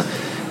narrator,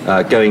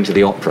 going to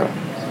the opera.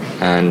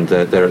 And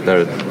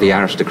the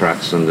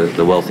aristocrats and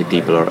the wealthy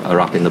people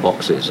are up in the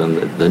boxes, and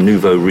the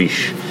nouveau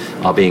riche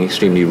are being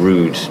extremely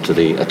rude to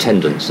the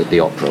attendants at the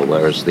opera,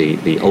 whereas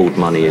the old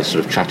money is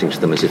sort of chatting to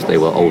them as if they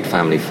were old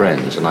family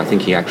friends. And I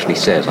think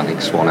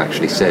Swan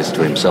actually says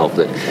to himself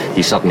that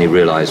he suddenly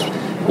realised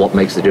what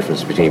makes the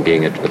difference between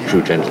being a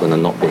true gentleman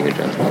and not being a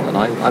gentleman. And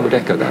I would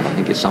echo that. I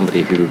think it's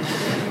somebody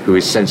who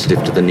is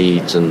sensitive to the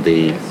needs and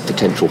the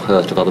potential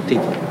hurt of other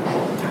people.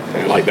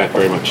 I like that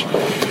very much.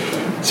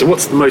 So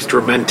what's the most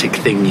romantic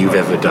thing you've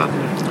ever done?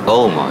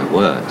 Oh, my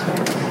word.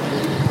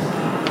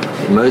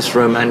 The most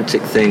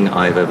romantic thing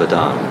I've ever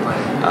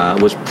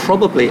done was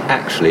probably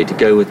actually to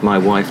go with my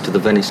wife to the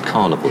Venice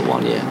Carnival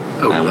one year.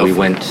 And we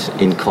went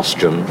in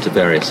costume to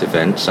various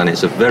events, and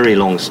it's a very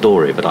long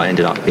story, but I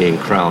ended up being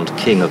crowned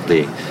king of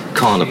the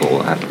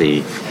carnival at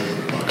the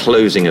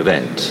closing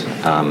event.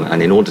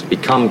 And in order to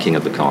become king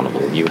of the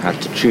carnival, you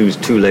had to choose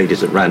two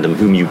ladies at random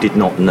whom you did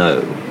not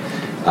know.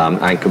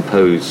 And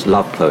compose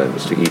love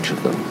poems to each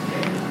of them.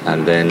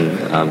 And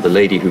then the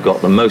lady who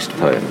got the most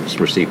poems,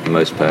 received the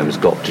most poems,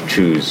 got to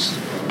choose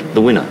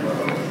the winner.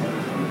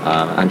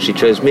 And she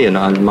chose me. And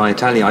I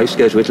used to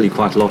go to Italy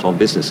quite a lot on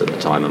business at the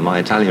time, and my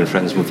Italian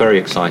friends were very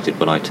excited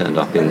when I turned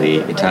up in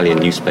the Italian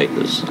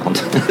newspapers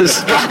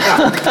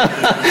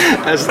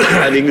as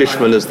an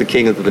Englishman as the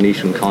king of the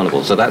Venetian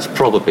Carnival. So that's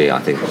probably, I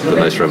think, the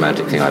most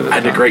romantic thing I've ever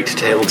done. And a great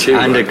tale too.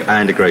 And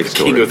a great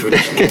story. King of the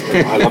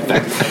Venetian. I love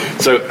that.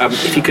 So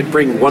if you could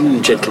bring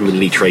one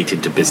gentlemanly trait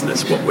into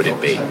business, what would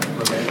it be?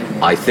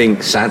 I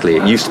think, sadly,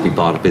 it used to be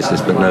part of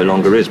business, but no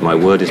longer is. My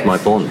word is my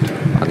bond.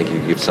 I think if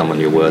you give someone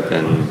your word,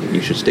 then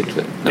you should stick to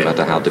it, no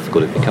matter how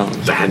difficult it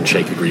becomes. The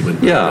handshake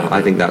agreement. Yeah,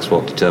 I think that's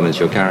what determines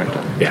your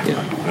character. Yeah.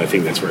 I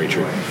think that's very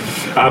true.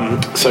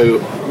 So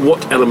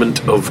what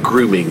element of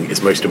grooming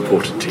is most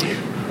important to you?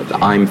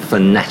 I'm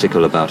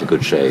fanatical about a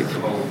good shave.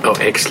 Oh,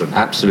 excellent.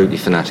 Absolutely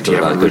fanatical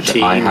about a good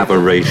shave. I have a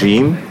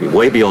regime,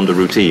 way beyond a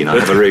routine. I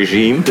have a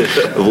regime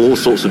of all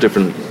sorts of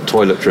different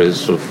toiletries,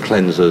 sort of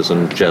cleansers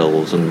and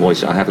gels and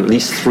moisture. I have at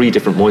least 3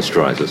 different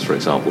moisturizers, for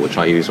example, which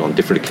I use on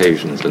different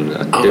occasions and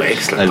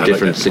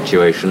different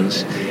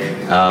situations.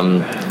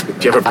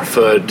 Do you have a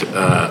preferred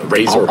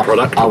razor or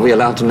product? Are we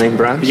allowed to name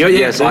brands? Yeah,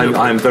 yes,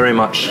 I'm very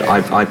much...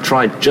 I've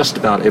tried just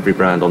about every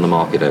brand on the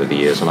market over the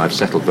years, and I've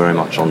settled very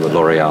much on the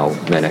L'Oreal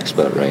Men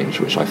Expert range,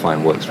 which I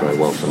find works very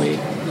well for me.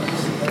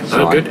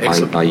 So good,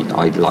 excellent.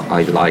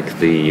 I like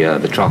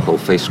the charcoal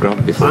face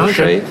scrub before a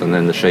shave, and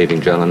then the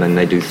shaving gel, and then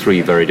they do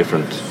 3 very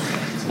different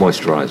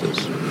moisturizers.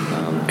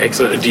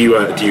 Excellent. Do you?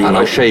 And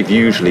I shave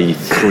usually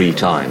 3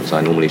 times.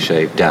 I normally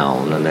shave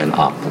down and then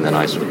up, and then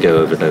I sort of go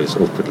over those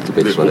awkward little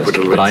bits.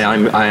 But I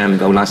am.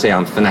 When I say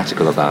I'm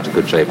fanatical about a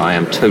good shave, I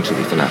am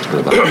totally fanatical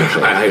about a good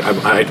shave.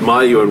 I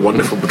admire you and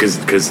wonderful because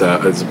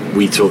as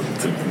we talk,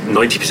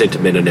 90%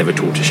 of men are never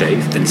taught to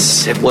shave, and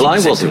 70%. Well, I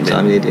wasn't.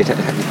 I mean,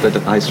 but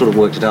I sort of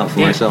worked it out for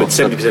myself. But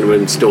 70% of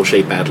women still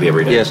shave badly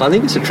every day. Yes, I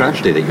think it's a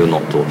tragedy that you're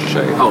not taught to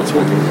shave. Oh, it's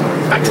wonderful.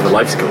 Back to the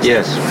life skills.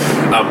 Yes.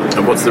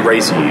 And what's the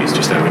razor you use?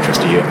 Just out of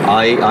interest to you.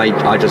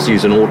 I just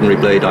use an ordinary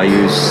blade. I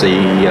use the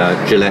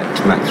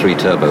Gillette Mach 3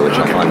 Turbo, which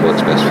I find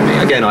works best for me.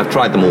 Again, I've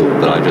tried them all,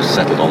 but I just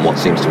settled on what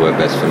seems to work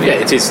best for me. Yeah,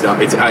 it is.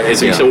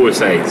 As you always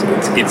say,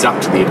 it's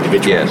up to the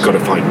individual. Yes. You've got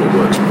to find what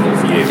works well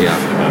for you. Yeah.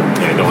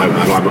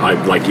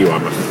 I'm like you.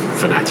 I'm a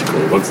fanatical.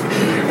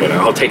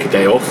 I'll take a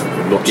day off.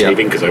 I'm not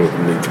shaving because I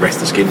need to rest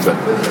the skin,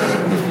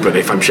 but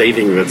if I'm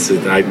shaving,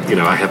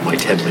 I have my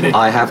 10 minutes.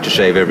 I have to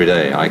shave every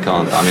day. I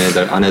can't. I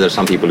mean, I know there are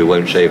some people who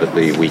won't shave at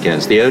the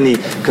weekends. The only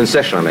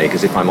concession I make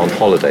is if I'm on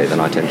holiday, then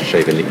I tend to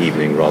shave in the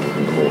evening rather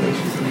than the morning.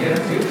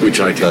 Which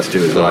I tend to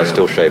do as well. I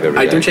still shave every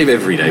day. I don't shave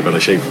every day, but I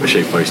shave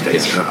most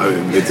days.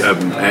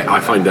 I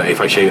find that if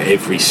I shave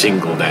every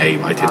single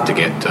day, I tend to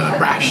get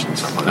rash and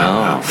stuff like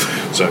that.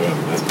 So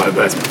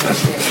that's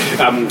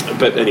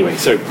but anyway,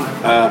 so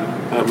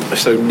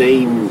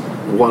name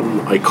one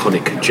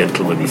iconic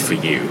gentleman for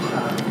you.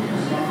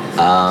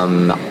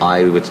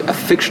 A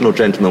fictional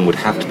gentleman would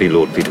have to be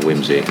Lord Peter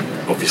Wimsey.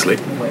 Obviously.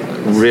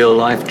 Real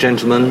life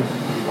gentleman.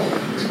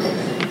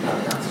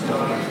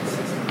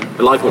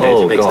 Life or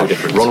death, it makes no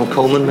difference. Ronald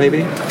Coleman,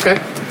 maybe? Okay,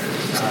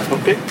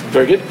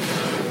 very good.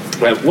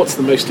 Well, what's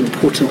the most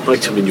important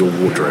item in your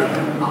wardrobe?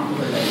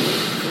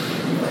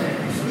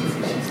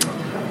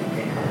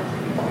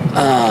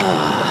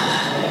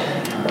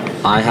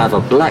 I have a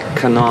black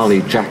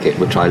Canali jacket,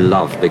 which I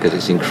love because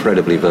it's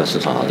incredibly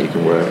versatile. You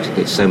can wear it.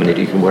 It's so many.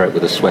 You can wear it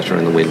with a sweater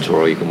in the winter,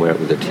 or you can wear it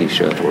with a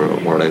t-shirt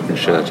or an open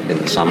shirt in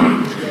the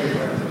summer.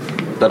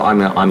 But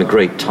I'm a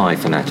great tie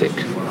fanatic.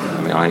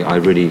 I mean, I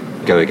really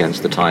go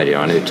against the tide here.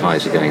 I know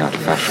ties are going out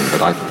of fashion,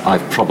 but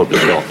I've probably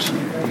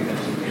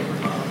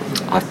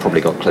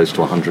got close to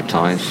 100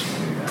 ties.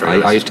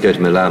 I used to go to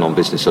Milan on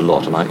business a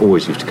lot, and I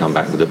always used to come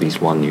back with at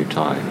least one new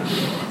tie.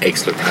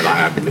 Excellent.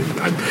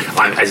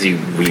 I'm as you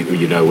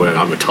know,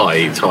 I'm a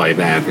tie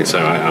man, so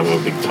I'm a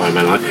big tie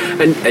man.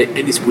 And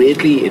it's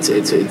weirdly,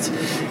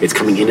 it's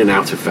coming in and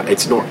out of.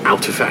 It's not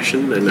out of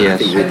fashion, and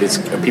yes. I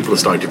think people are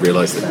starting to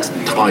realise that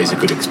tie is a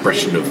good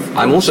expression of.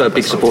 I'm also a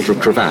big supporter of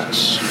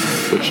cravats,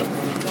 which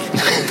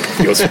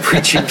you're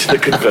preaching to the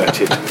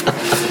converted.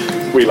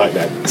 We like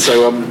that.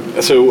 So,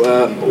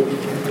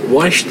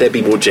 why should there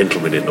be more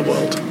gentlemen in the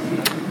world?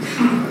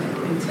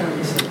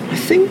 I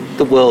think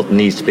the world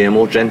needs to be a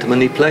more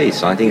gentlemanly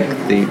place. I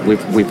think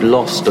we've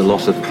lost a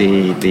lot of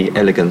the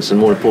elegance and,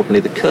 more importantly,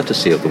 the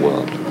courtesy of the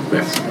world.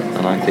 Yes.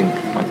 And I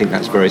think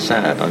that's very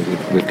sad.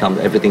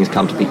 Everything's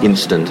come to be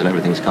instant, and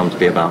everything's come to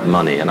be about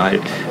money. And I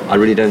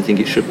really don't think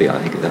it should be. I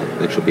think that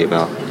it should be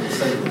about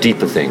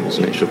deeper things,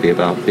 and it should be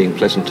about being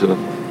pleasant to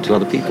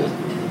other people.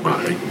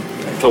 I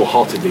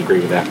wholeheartedly agree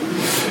with that.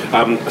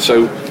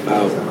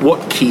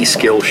 What key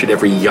skill should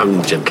every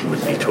young gentleman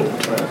be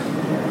taught?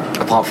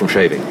 Apart from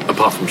shaving.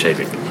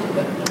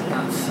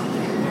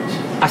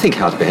 I think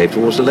how to behave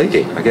towards a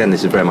lady. Again,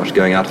 this is very much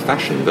going out of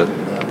fashion, but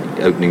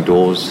opening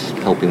doors,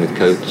 helping with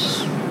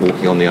coats,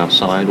 walking on the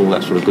outside, all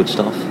that sort of good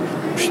stuff.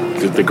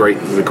 The great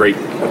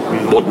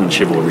modern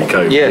chivalry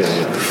code. Yes,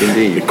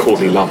 indeed. The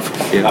courtly love.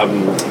 Yeah.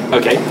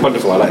 Okay,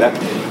 wonderful. I like that.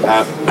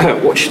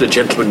 What should a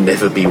gentleman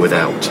never be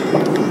without?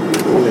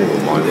 Oh,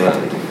 my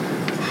word.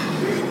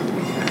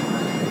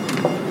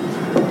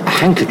 A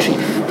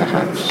handkerchief,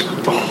 perhaps.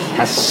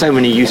 Has so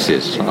many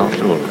uses,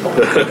 after all.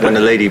 When a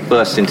lady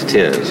bursts into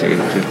tears, you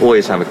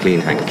always have a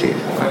clean handkerchief,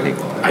 I think.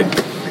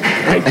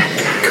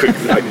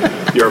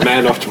 You're a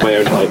man after my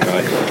own heart,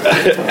 Guy.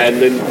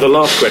 And then the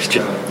last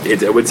question,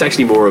 it's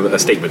actually more of a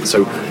statement,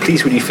 so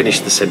please would you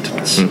finish the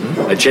sentence?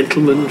 Mm-hmm. A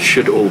gentleman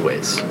should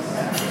always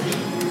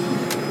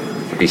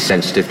be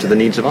sensitive to the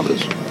needs of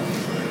others.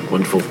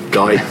 Wonderful.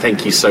 Guy,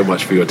 thank you so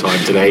much for your time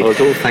today.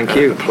 Thank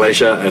you.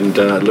 Pleasure, and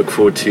look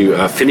forward to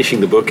finishing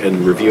the book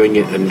and reviewing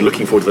it and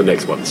looking forward to the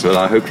next one. Well,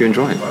 I hope you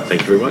enjoy it.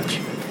 Thank you very much.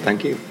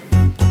 Thank you.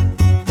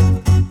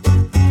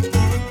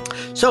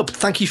 So,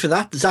 thank you for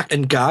that, Zach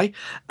and Guy.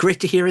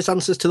 Great to hear his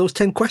answers to those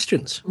 10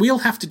 questions. We'll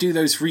have to do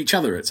those for each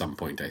other at some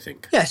point, I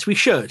think. Yes, we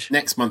should.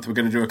 Next month, we're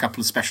going to do a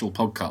couple of special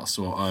podcasts,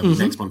 or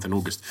next month in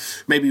August.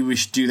 Maybe we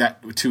should do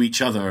that to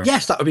each other.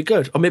 Yes, that would be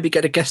good. Or maybe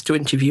get a guest to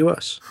interview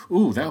us.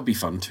 Ooh, that would be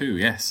fun too,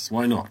 yes.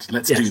 Why not?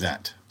 Let's do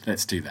that.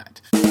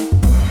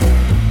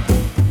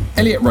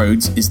 Elliott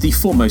Rhodes is the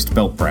foremost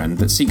belt brand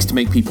that seeks to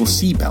make people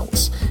see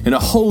belts in a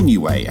whole new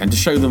way and to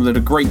show them that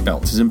a great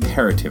belt is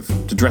imperative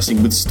to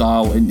dressing with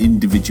style and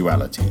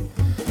individuality.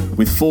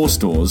 With 4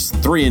 stores,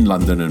 3 in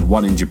London and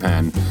 1 in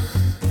Japan,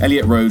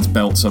 Elliott Rhodes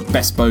belts are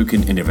bespoke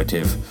and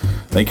innovative.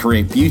 They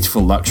create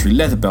beautiful luxury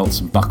leather belts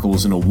and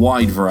buckles in a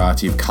wide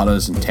variety of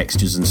colours and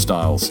textures and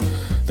styles.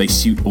 They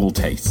suit all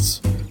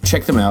tastes.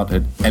 Check them out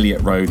at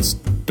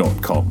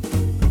elliotrhodes.com.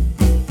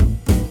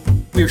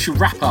 We should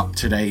wrap up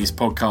today's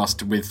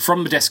podcast with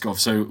From the Desk Of,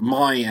 so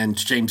my and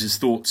James's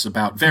thoughts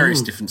about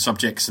various different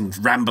subjects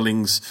and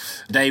ramblings.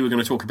 Today we're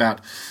going to talk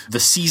about the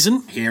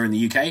season here in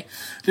the UK, a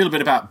little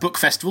bit about book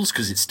festivals,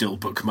 because it's still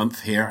book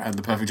month here at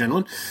The Perfect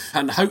Gentleman,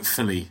 and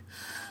hopefully,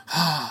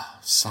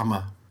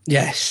 summer.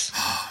 Yes.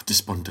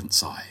 Despondent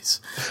sighs.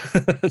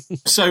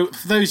 So,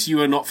 for those of you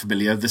who are not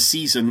familiar, the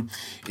season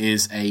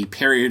is a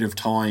period of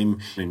time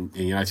in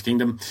the United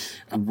Kingdom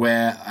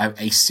where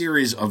a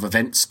series of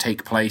events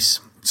take place,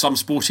 some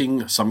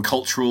sporting, some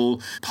cultural,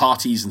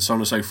 parties and so on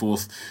and so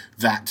forth,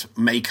 that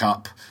make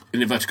up,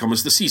 in inverted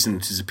commas, the season.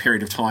 It is a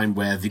period of time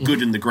where the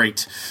good and the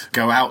great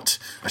go out,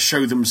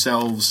 show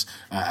themselves,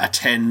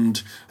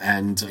 attend,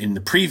 and in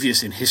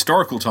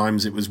historical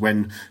times, it was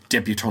when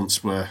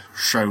debutantes were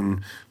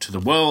shown to the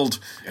world,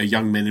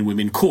 young men and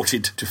women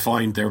courted to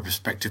find their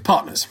respective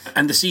partners.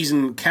 And the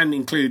season can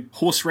include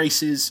horse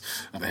races,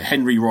 the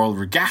Henry Royal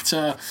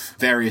Regatta,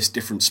 various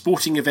different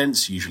sporting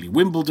events, usually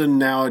Wimbledon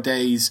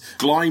nowadays,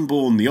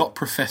 Glyndebourne, the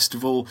Opera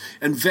Festival,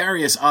 and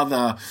various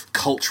other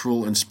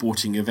cultural and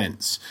sporting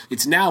events.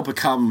 It's now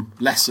become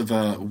less of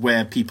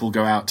where people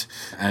go out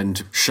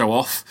and show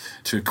off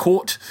to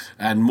court,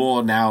 and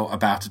more now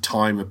about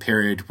a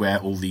period where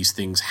all these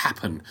things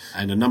happen.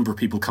 And a number of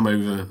people come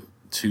over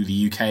to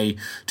the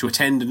UK to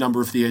attend a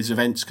number of these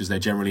events because they're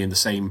generally in the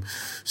same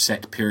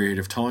set period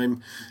of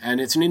time.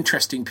 And it's an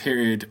interesting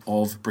period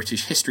of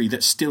British history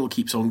that still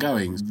keeps on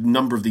going. A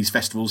number of these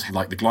festivals,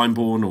 like the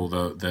Glyndebourne or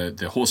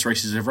the horse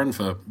races, have run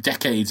for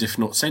decades, if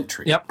not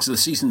centuries. Yep. So the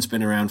season's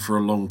been around for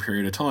a long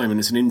period of time, and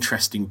it's an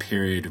interesting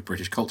period of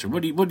British culture.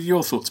 What are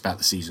your thoughts about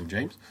the season,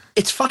 James?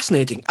 It's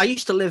fascinating. I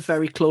used to live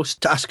very close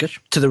to Ascot,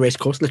 to the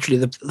racecourse,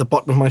 literally the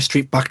bottom of my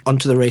street back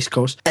onto the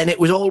racecourse. And it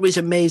was always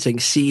amazing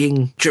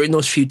seeing, during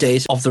those few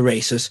days of the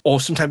races, or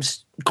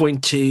sometimes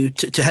going to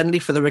Henley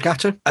for the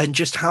regatta, and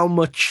just how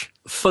much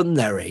fun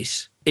there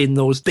is in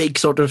those big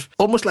sort of,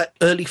 almost like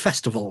early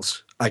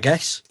festivals, I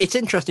guess. It's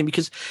interesting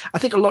because I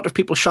think a lot of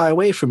people shy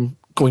away from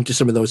going to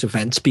some of those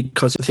events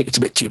because I think it's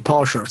a bit too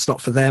posh or it's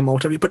not for them or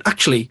whatever. But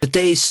actually, the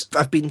days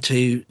I've been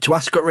to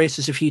Ascot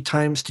races a few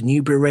times, to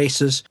Newbury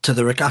races, to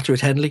the regatta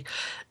at Henley,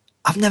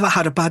 I've never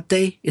had a bad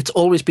day. It's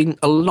always been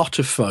a lot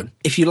of fun.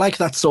 If you like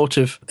that sort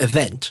of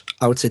event,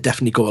 I would say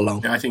definitely go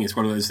along. I think it's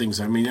one of those things.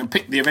 I mean,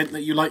 pick the event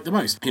that you like the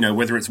most. You know,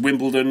 whether it's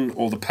Wimbledon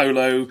or the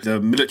polo, the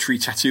military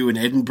tattoo in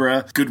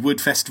Edinburgh, Goodwood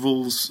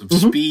festivals of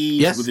speed,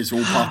 yes. with it's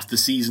all part of the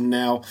season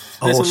now.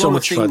 There's a lot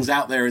of things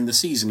out there in the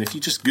season. If you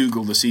just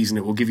Google the season,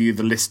 it will give you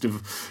the list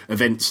of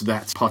events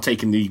that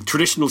partake in the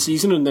traditional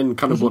season and then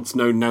kind of what's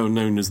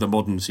known as the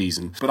modern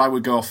season. But I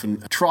would go off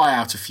and try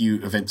out a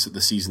few events at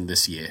the season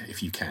this year,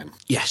 if you can.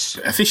 Yes.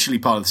 Officially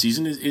part of the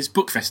season is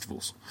book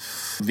festivals.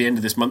 At the end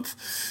of this month,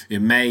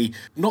 in May,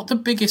 not the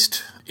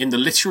biggest in the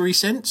literary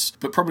sense,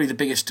 but probably the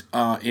biggest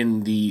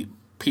in the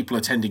people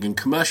attending in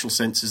commercial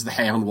sense is the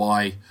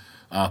Hay-on-Wye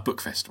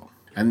Book Festival.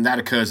 And that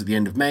occurs at the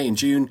end of May and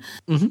June.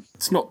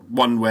 It's not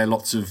one where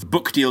lots of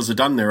book deals are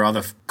done. There are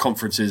other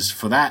conferences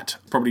for that.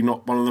 Probably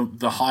not one of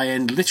the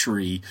high-end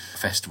literary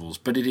festivals,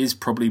 but it is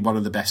probably one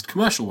of the best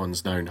commercial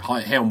ones known.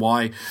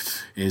 Hay-on-Wye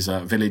is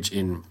a village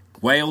in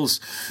Wales.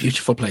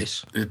 Beautiful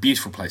place. It's a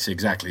beautiful place,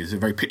 exactly. It's a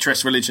very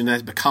picturesque village and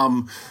has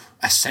become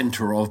a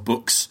centre of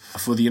books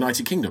for the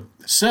United Kingdom.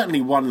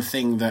 Certainly one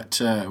thing that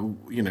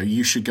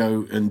you should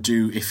go and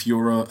do if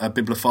you're a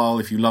bibliophile,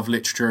 if you love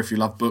literature, if you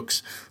love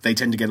books. They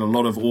tend to get a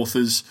lot of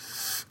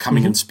authors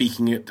coming and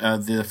speaking at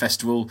the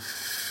festival,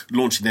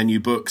 launching their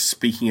new books,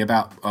 speaking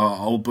about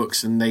old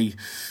books, and they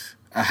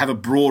have a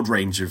broad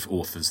range of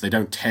authors. They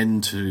don't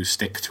tend to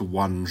stick to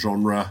one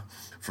genre,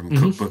 from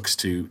cookbooks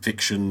to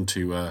fiction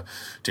to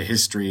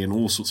history and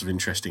all sorts at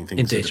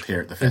that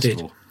appear at the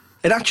festival. Indeed.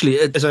 And actually,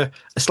 as a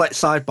slight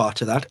sidebar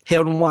to that,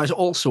 Hay-on-Wye is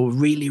also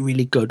really,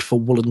 really good for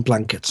woolen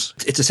blankets.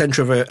 It's a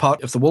centre of a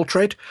part of the wool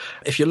trade.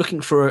 If you're looking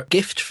for a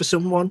gift for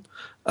someone,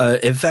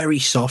 a very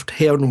soft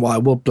Hay-on-Wye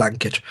wool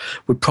blanket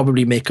would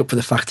probably make up for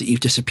the fact that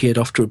you've disappeared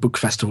off to a book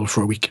festival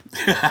for a week.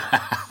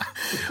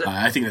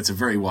 I think that's a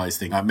very wise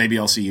thing. Maybe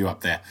I'll see you up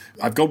there.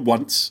 I've gone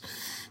once.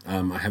 I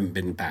haven't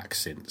been back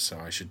since, so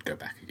I should go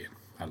back again.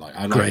 I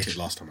liked it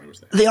last time I was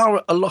there. They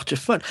are a lot of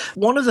fun.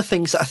 One of the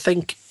things that I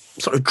think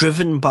sort of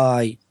driven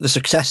by the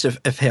success of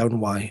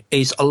Hay-on-Wye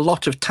is a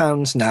lot of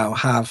towns now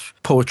have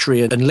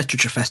poetry and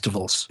literature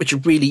festivals, which are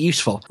really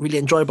useful, really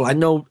enjoyable. I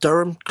know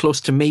Durham, close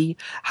to me,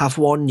 have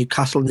one.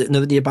 Newcastle,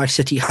 another nearby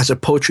city, has a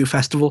poetry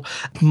festival.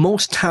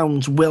 Most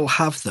towns will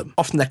have them.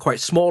 Often they're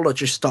quite small or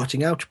just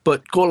starting out,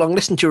 but go along,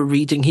 listen to a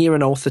reading, hear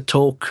an author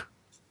talk,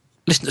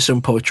 listen to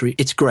some poetry.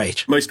 It's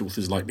great. Most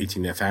authors like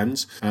meeting their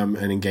fans and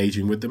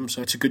engaging with them,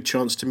 so it's a good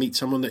chance to meet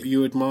someone that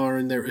you admire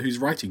and whose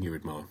writing you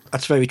admire.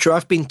 That's very true.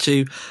 I've been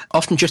to,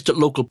 often just at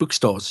local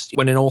bookstores,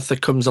 when an author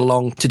comes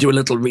along to do a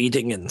little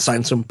reading and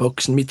sign some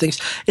books and meet things.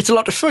 It's a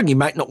lot of fun. You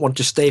might not want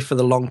to stay for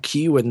the long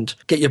queue and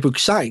get your book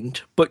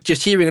signed, but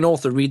just hearing an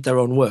author read their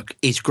own work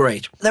is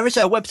great. There is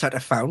a website I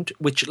found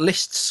which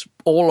lists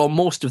all or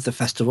most of the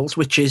festivals,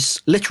 which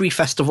is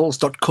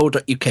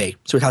literaryfestivals.co.uk.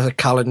 So it has a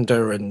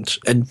calendar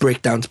and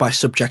breakdowns by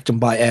subject and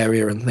by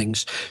area and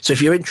things. So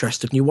if you're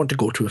interested and you want to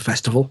go to a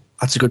festival,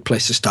 that's a good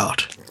place to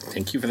start.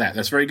 Thank you for that.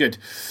 That's very good.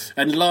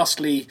 And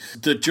lastly,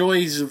 the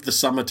joys of the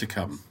summer to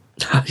come.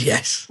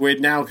 Yes. We're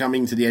now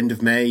coming to the end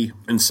of May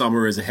and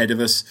summer is ahead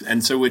of us.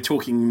 And so we're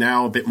talking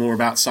now a bit more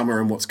about summer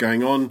and what's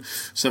going on.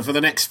 So for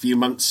the next few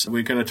months,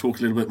 we're going to talk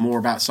a little bit more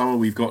about summer.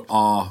 We've got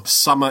our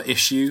summer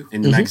issue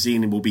in the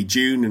magazine. It will be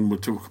June, and we'll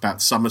talk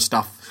about summer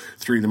stuff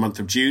through the month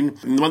of June.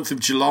 In the month of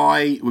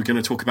July, we're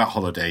going to talk about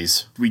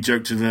holidays. We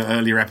joked in an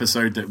earlier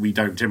episode that we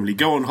don't generally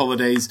go on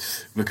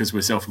holidays because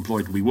we're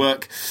self-employed and we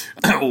work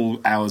all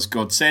hours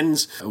God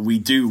sends. We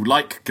do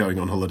like going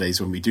on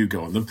holidays when we do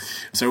go on them.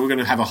 So we're going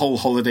to have a whole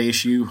holiday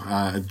issue,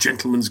 a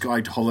gentleman's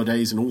guide to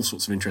holidays and all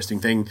sorts of interesting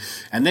things.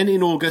 And then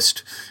in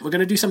August, we're going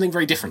to do something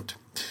very different.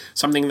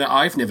 Something that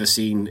I've never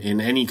seen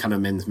in any kind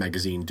of men's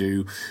magazine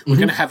do. We're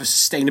going to have a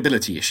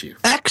sustainability issue.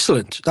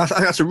 Excellent.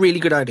 That's a really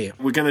good idea.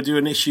 We're going to do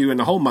an issue in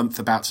a whole month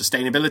about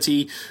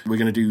sustainability. We're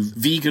going to do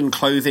vegan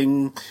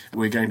clothing.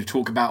 We're going to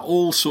talk about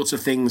all sorts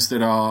of things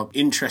that are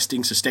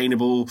interesting,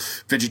 sustainable,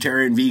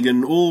 vegetarian,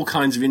 vegan, all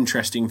kinds of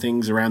interesting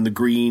things around the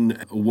green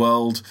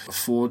world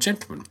for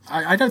gentlemen.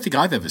 I don't think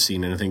I've ever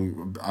seen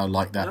anything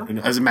like that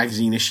as a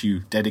magazine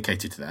issue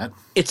dedicated to that.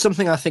 It's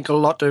something I think a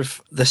lot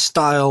of the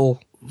style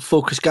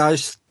focus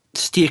guys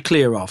steer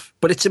clear of,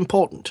 but it's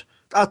important.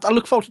 I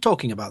look forward to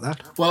talking about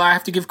that. Well, I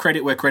have to give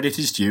credit where credit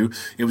is due.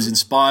 It was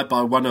inspired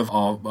by one of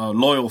our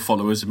loyal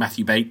followers,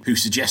 Matthew Bate, who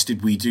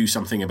suggested we do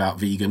something about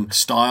vegan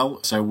style.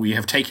 So we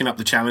have taken up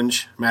the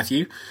challenge,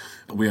 Matthew.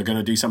 We are going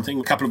to do something.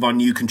 A couple of our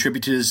new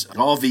contributors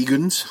are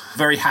vegans.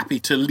 Very happy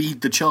to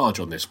lead the charge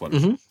on this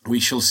one.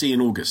 We shall see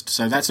in August.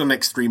 So that's the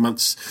next 3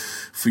 months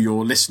for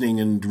your listening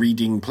and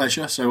reading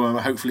pleasure. So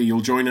hopefully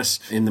you'll join us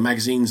in the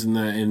magazines and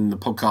in the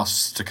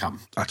podcasts to come.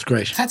 That's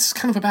great. That's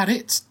kind of about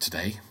it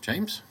today,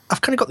 James.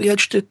 I've kind of got the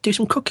urge to do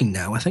some cooking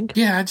now, I think.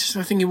 Yeah, I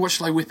think what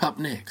shall I whip up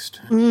next?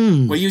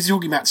 Well, you were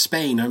talking about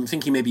Spain. I'm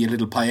thinking maybe a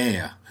little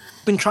paella.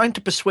 Been trying to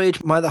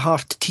persuade my other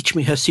half to teach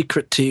me her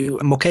secret to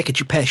moqueca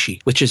de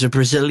peixe, which is a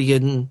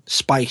Brazilian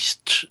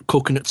spiced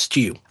coconut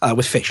stew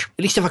with fish.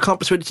 At least if I can't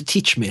persuade her to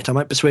teach me it, I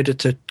might persuade her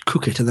to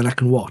cook it and then I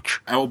can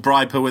watch. I'll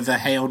bribe her with a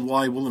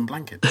Hay-on-Wye woolen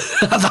blanket.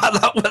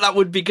 that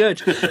would be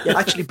good. Yeah, I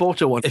actually bought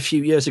her one a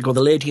few years ago.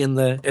 The lady in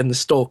the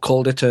store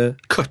called it a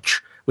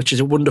cwtch, which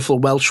is a wonderful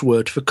Welsh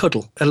word for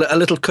cuddle. A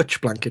little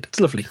cwtch blanket. It's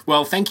lovely.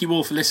 Well, thank you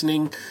all for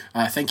listening.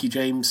 Thank you,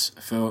 James,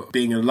 for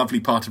being a lovely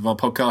part of our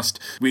podcast.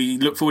 We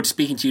look forward to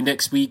speaking to you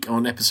next week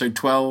on episode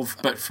 12.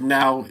 But from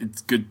now,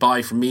 it's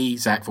goodbye from me,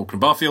 Zach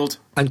Falconer-Barfield.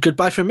 And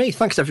goodbye from me.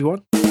 Thanks,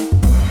 everyone.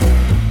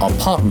 Our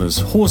partners,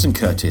 Hawes &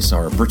 Curtis,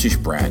 are a British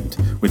brand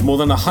with more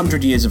than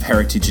 100 years of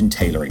heritage in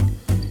tailoring.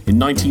 In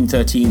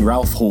 1913,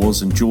 Ralph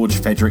Hawes and George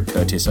Frederick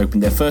Curtis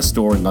opened their first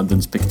store in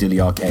London's Piccadilly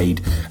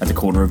Arcade at the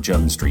corner of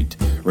Jermyn Street,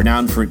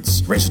 renowned for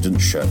its resident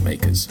shirt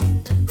makers.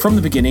 From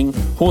the beginning,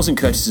 Hawes &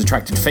 Curtis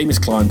attracted famous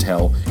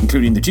clientele,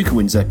 including the Duke of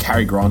Windsor,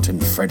 Cary Grant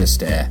and Fred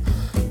Astaire.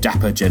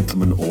 Dapper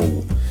gentlemen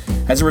all.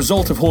 As a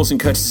result of Hawes &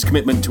 Curtis'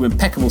 commitment to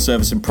impeccable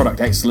service and product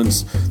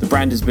excellence, the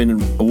brand has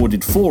been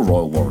awarded 4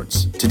 Royal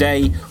Warrants.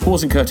 Today,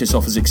 Hawes & Curtis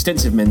offers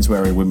extensive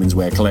menswear and women's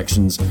wear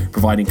collections,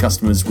 providing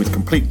customers with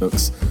complete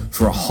looks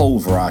for a whole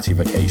variety of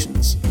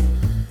occasions.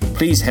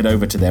 Please head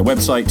over to their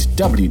website,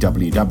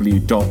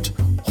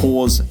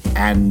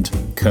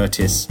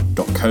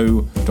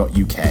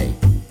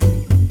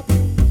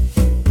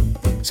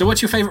 www.hawesandcurtis.co.uk. So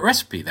what's your favourite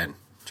recipe then,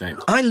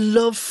 James? I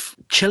love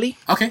chili.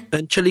 Okay.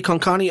 And chili con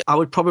carne. I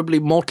would probably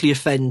mortally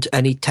offend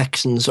any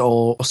Texans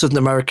or Southern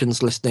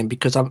Americans listening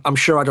because I'm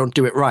sure I don't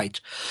do it right.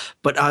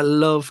 But I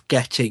love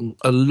getting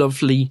a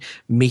lovely,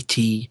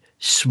 meaty,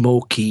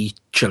 smoky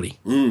chili.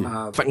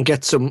 If I can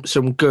get some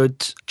good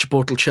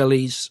chipotle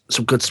chilies,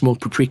 some good smoked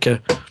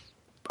paprika,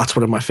 that's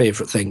one of my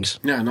favourite things.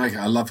 Yeah, and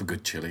I love a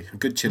good chili. A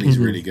good chili is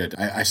really good.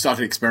 I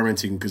started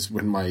experimenting because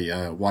when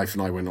my wife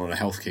and I went on a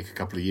health kick a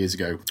couple of years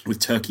ago with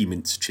turkey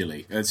mince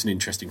chili. That's an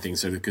interesting thing.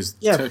 So because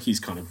turkey's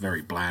kind of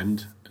very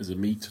bland as a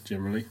meat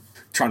generally.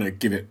 Trying to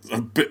give it a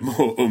bit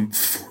more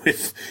oomph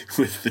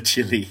with the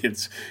chili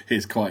is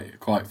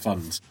quite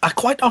fun. I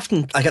quite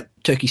often get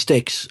turkey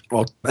steaks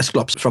or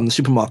escalops from the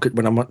supermarket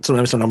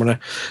sometimes when I'm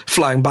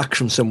flying back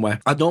from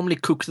somewhere. I normally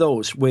cook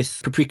those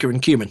with paprika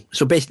and cumin,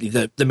 so basically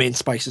the main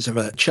spices of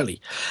a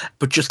chili,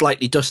 but just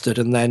lightly dusted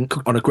and then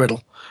cooked on a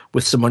griddle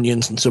with some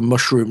onions and some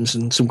mushrooms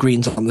and some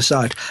greens on the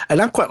side.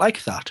 And I quite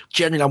like that.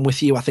 Generally, I'm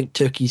with you. I think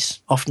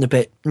turkey's often a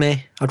bit meh.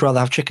 I'd rather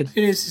have chicken.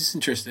 It is. It's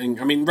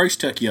interesting. I mean,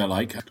 roast turkey I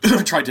like. I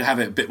tried to have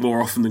it a bit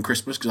more often than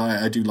Christmas because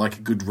I do like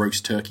a good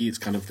roast turkey. It's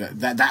kind of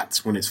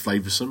that's when it's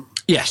flavoursome.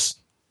 Yes.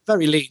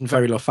 Very lean,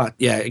 very low fat.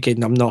 Yeah,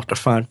 again, I'm not a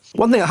fan.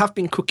 One thing I have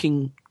been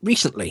cooking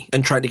recently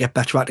and trying to get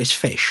better at is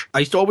fish. I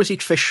used to always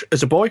eat fish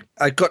as a boy.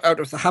 I got out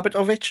of the habit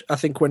of it, I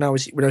think, when I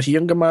was a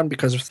younger man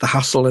because of the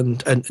hassle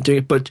and doing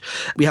it. But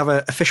we have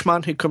a fish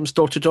man who comes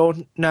door to door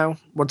now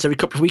once every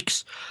couple of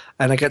weeks,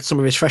 and I get some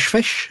of his fresh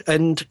fish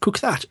and cook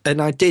that.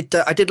 And I did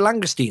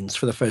langoustines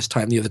for the first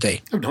time the other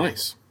day. Oh,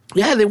 nice.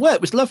 Yeah, they were.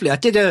 It was lovely. I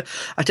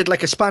did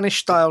like a Spanish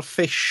style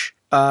fish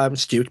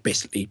stew,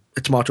 basically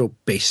a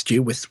tomato-based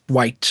stew with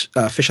white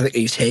fish. I think I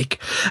used hake,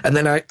 and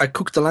then I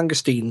cooked the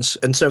langoustines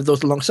and served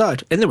those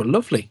alongside, and they were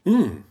lovely.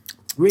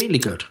 Really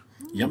good.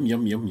 Yum,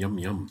 yum, yum, yum,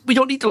 yum. We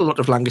don't eat a lot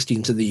of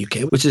langoustines in the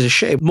UK, which is a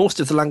shame.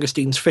 Most of the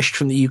langoustines fished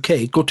from the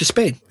UK go to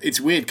Spain.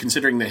 It's weird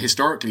considering that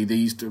historically we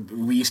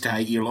used to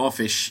eat a lot of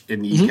fish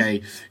in the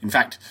UK. In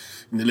fact,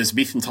 in the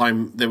Elizabethan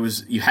time,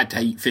 you had to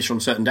eat fish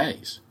on certain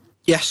days.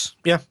 Yes,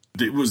 yeah.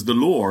 It was the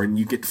law, and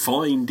you get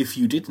fined if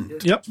you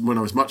didn't. Yep. When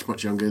I was much,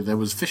 much younger, there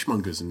was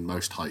fishmongers in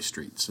most high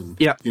streets, and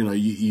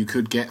you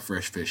could get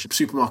fresh fish.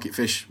 Supermarket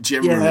fish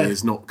generally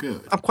is not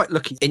good. I'm quite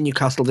lucky. In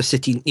Newcastle, the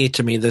city near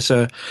to me, it's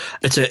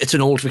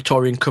an old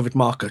Victorian covered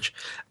market.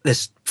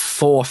 There's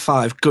 4 or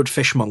 5 good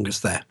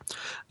fishmongers there,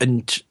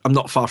 and I'm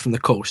not far from the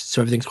coast,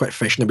 so everything's quite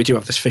fresh. And we do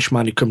have this fish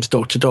man who comes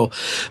door to door,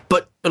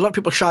 but a lot of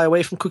people shy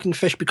away from cooking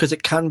fish because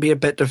it can be a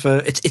bit of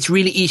it's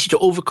really easy to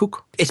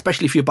overcook,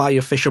 especially if you buy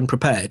your fish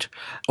unprepared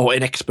or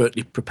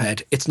inexpertly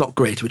prepared. It's not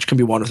great, which can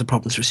be one of the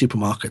problems for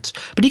supermarkets.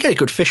 But you get a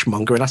good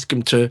fishmonger and ask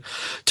him to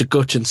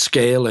gut and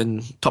scale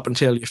and top and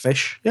tail your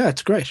fish. Yeah,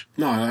 it's great.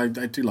 No, I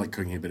do like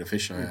cooking a bit of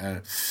fish.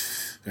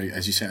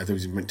 As you said, I thought it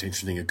was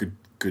mentioning a good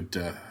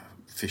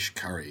fish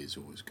curry is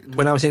always good.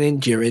 When I was in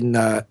India, in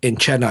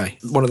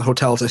Chennai, one of the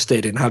hotels I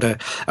stayed in had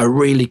a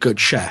really good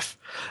chef.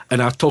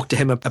 And I talked to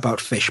him about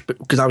fish, but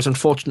because I was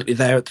unfortunately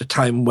there at the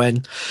time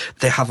when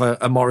they have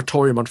a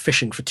moratorium on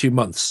fishing for 2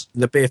 months.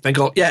 The Bay of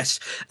Bengal, yes,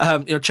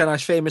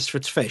 Chennai's famous for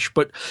its fish,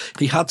 but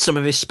he had some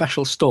of his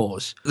special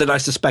stores that I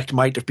suspect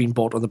might have been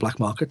bought on the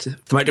black market. They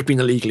might have been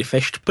illegally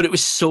fished, but it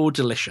was so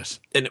delicious.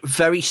 And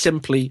very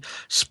simply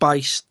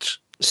spiced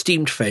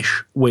steamed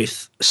fish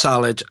with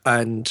salad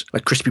and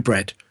like crispy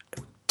bread.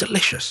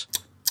 Delicious.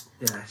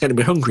 Yeah. Getting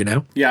me hungry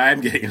now. Yeah, I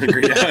am getting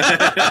hungry now.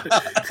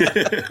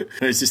 I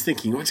was just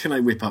thinking, what can I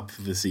whip up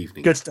for this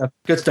evening? Good stuff.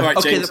 Good stuff. All right,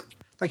 okay, James,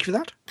 thank you for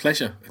that.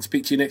 Pleasure. And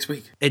speak to you next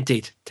week.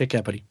 Indeed. Take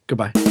care, buddy.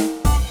 Goodbye.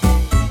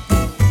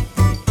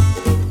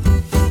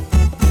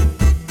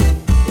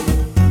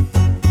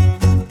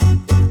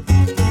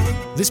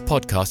 This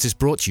podcast is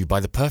brought to you by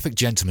the Perfect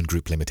Gentleman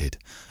Group Limited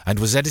and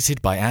was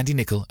edited by Andy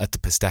Nicol at the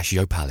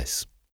Pistachio Palace.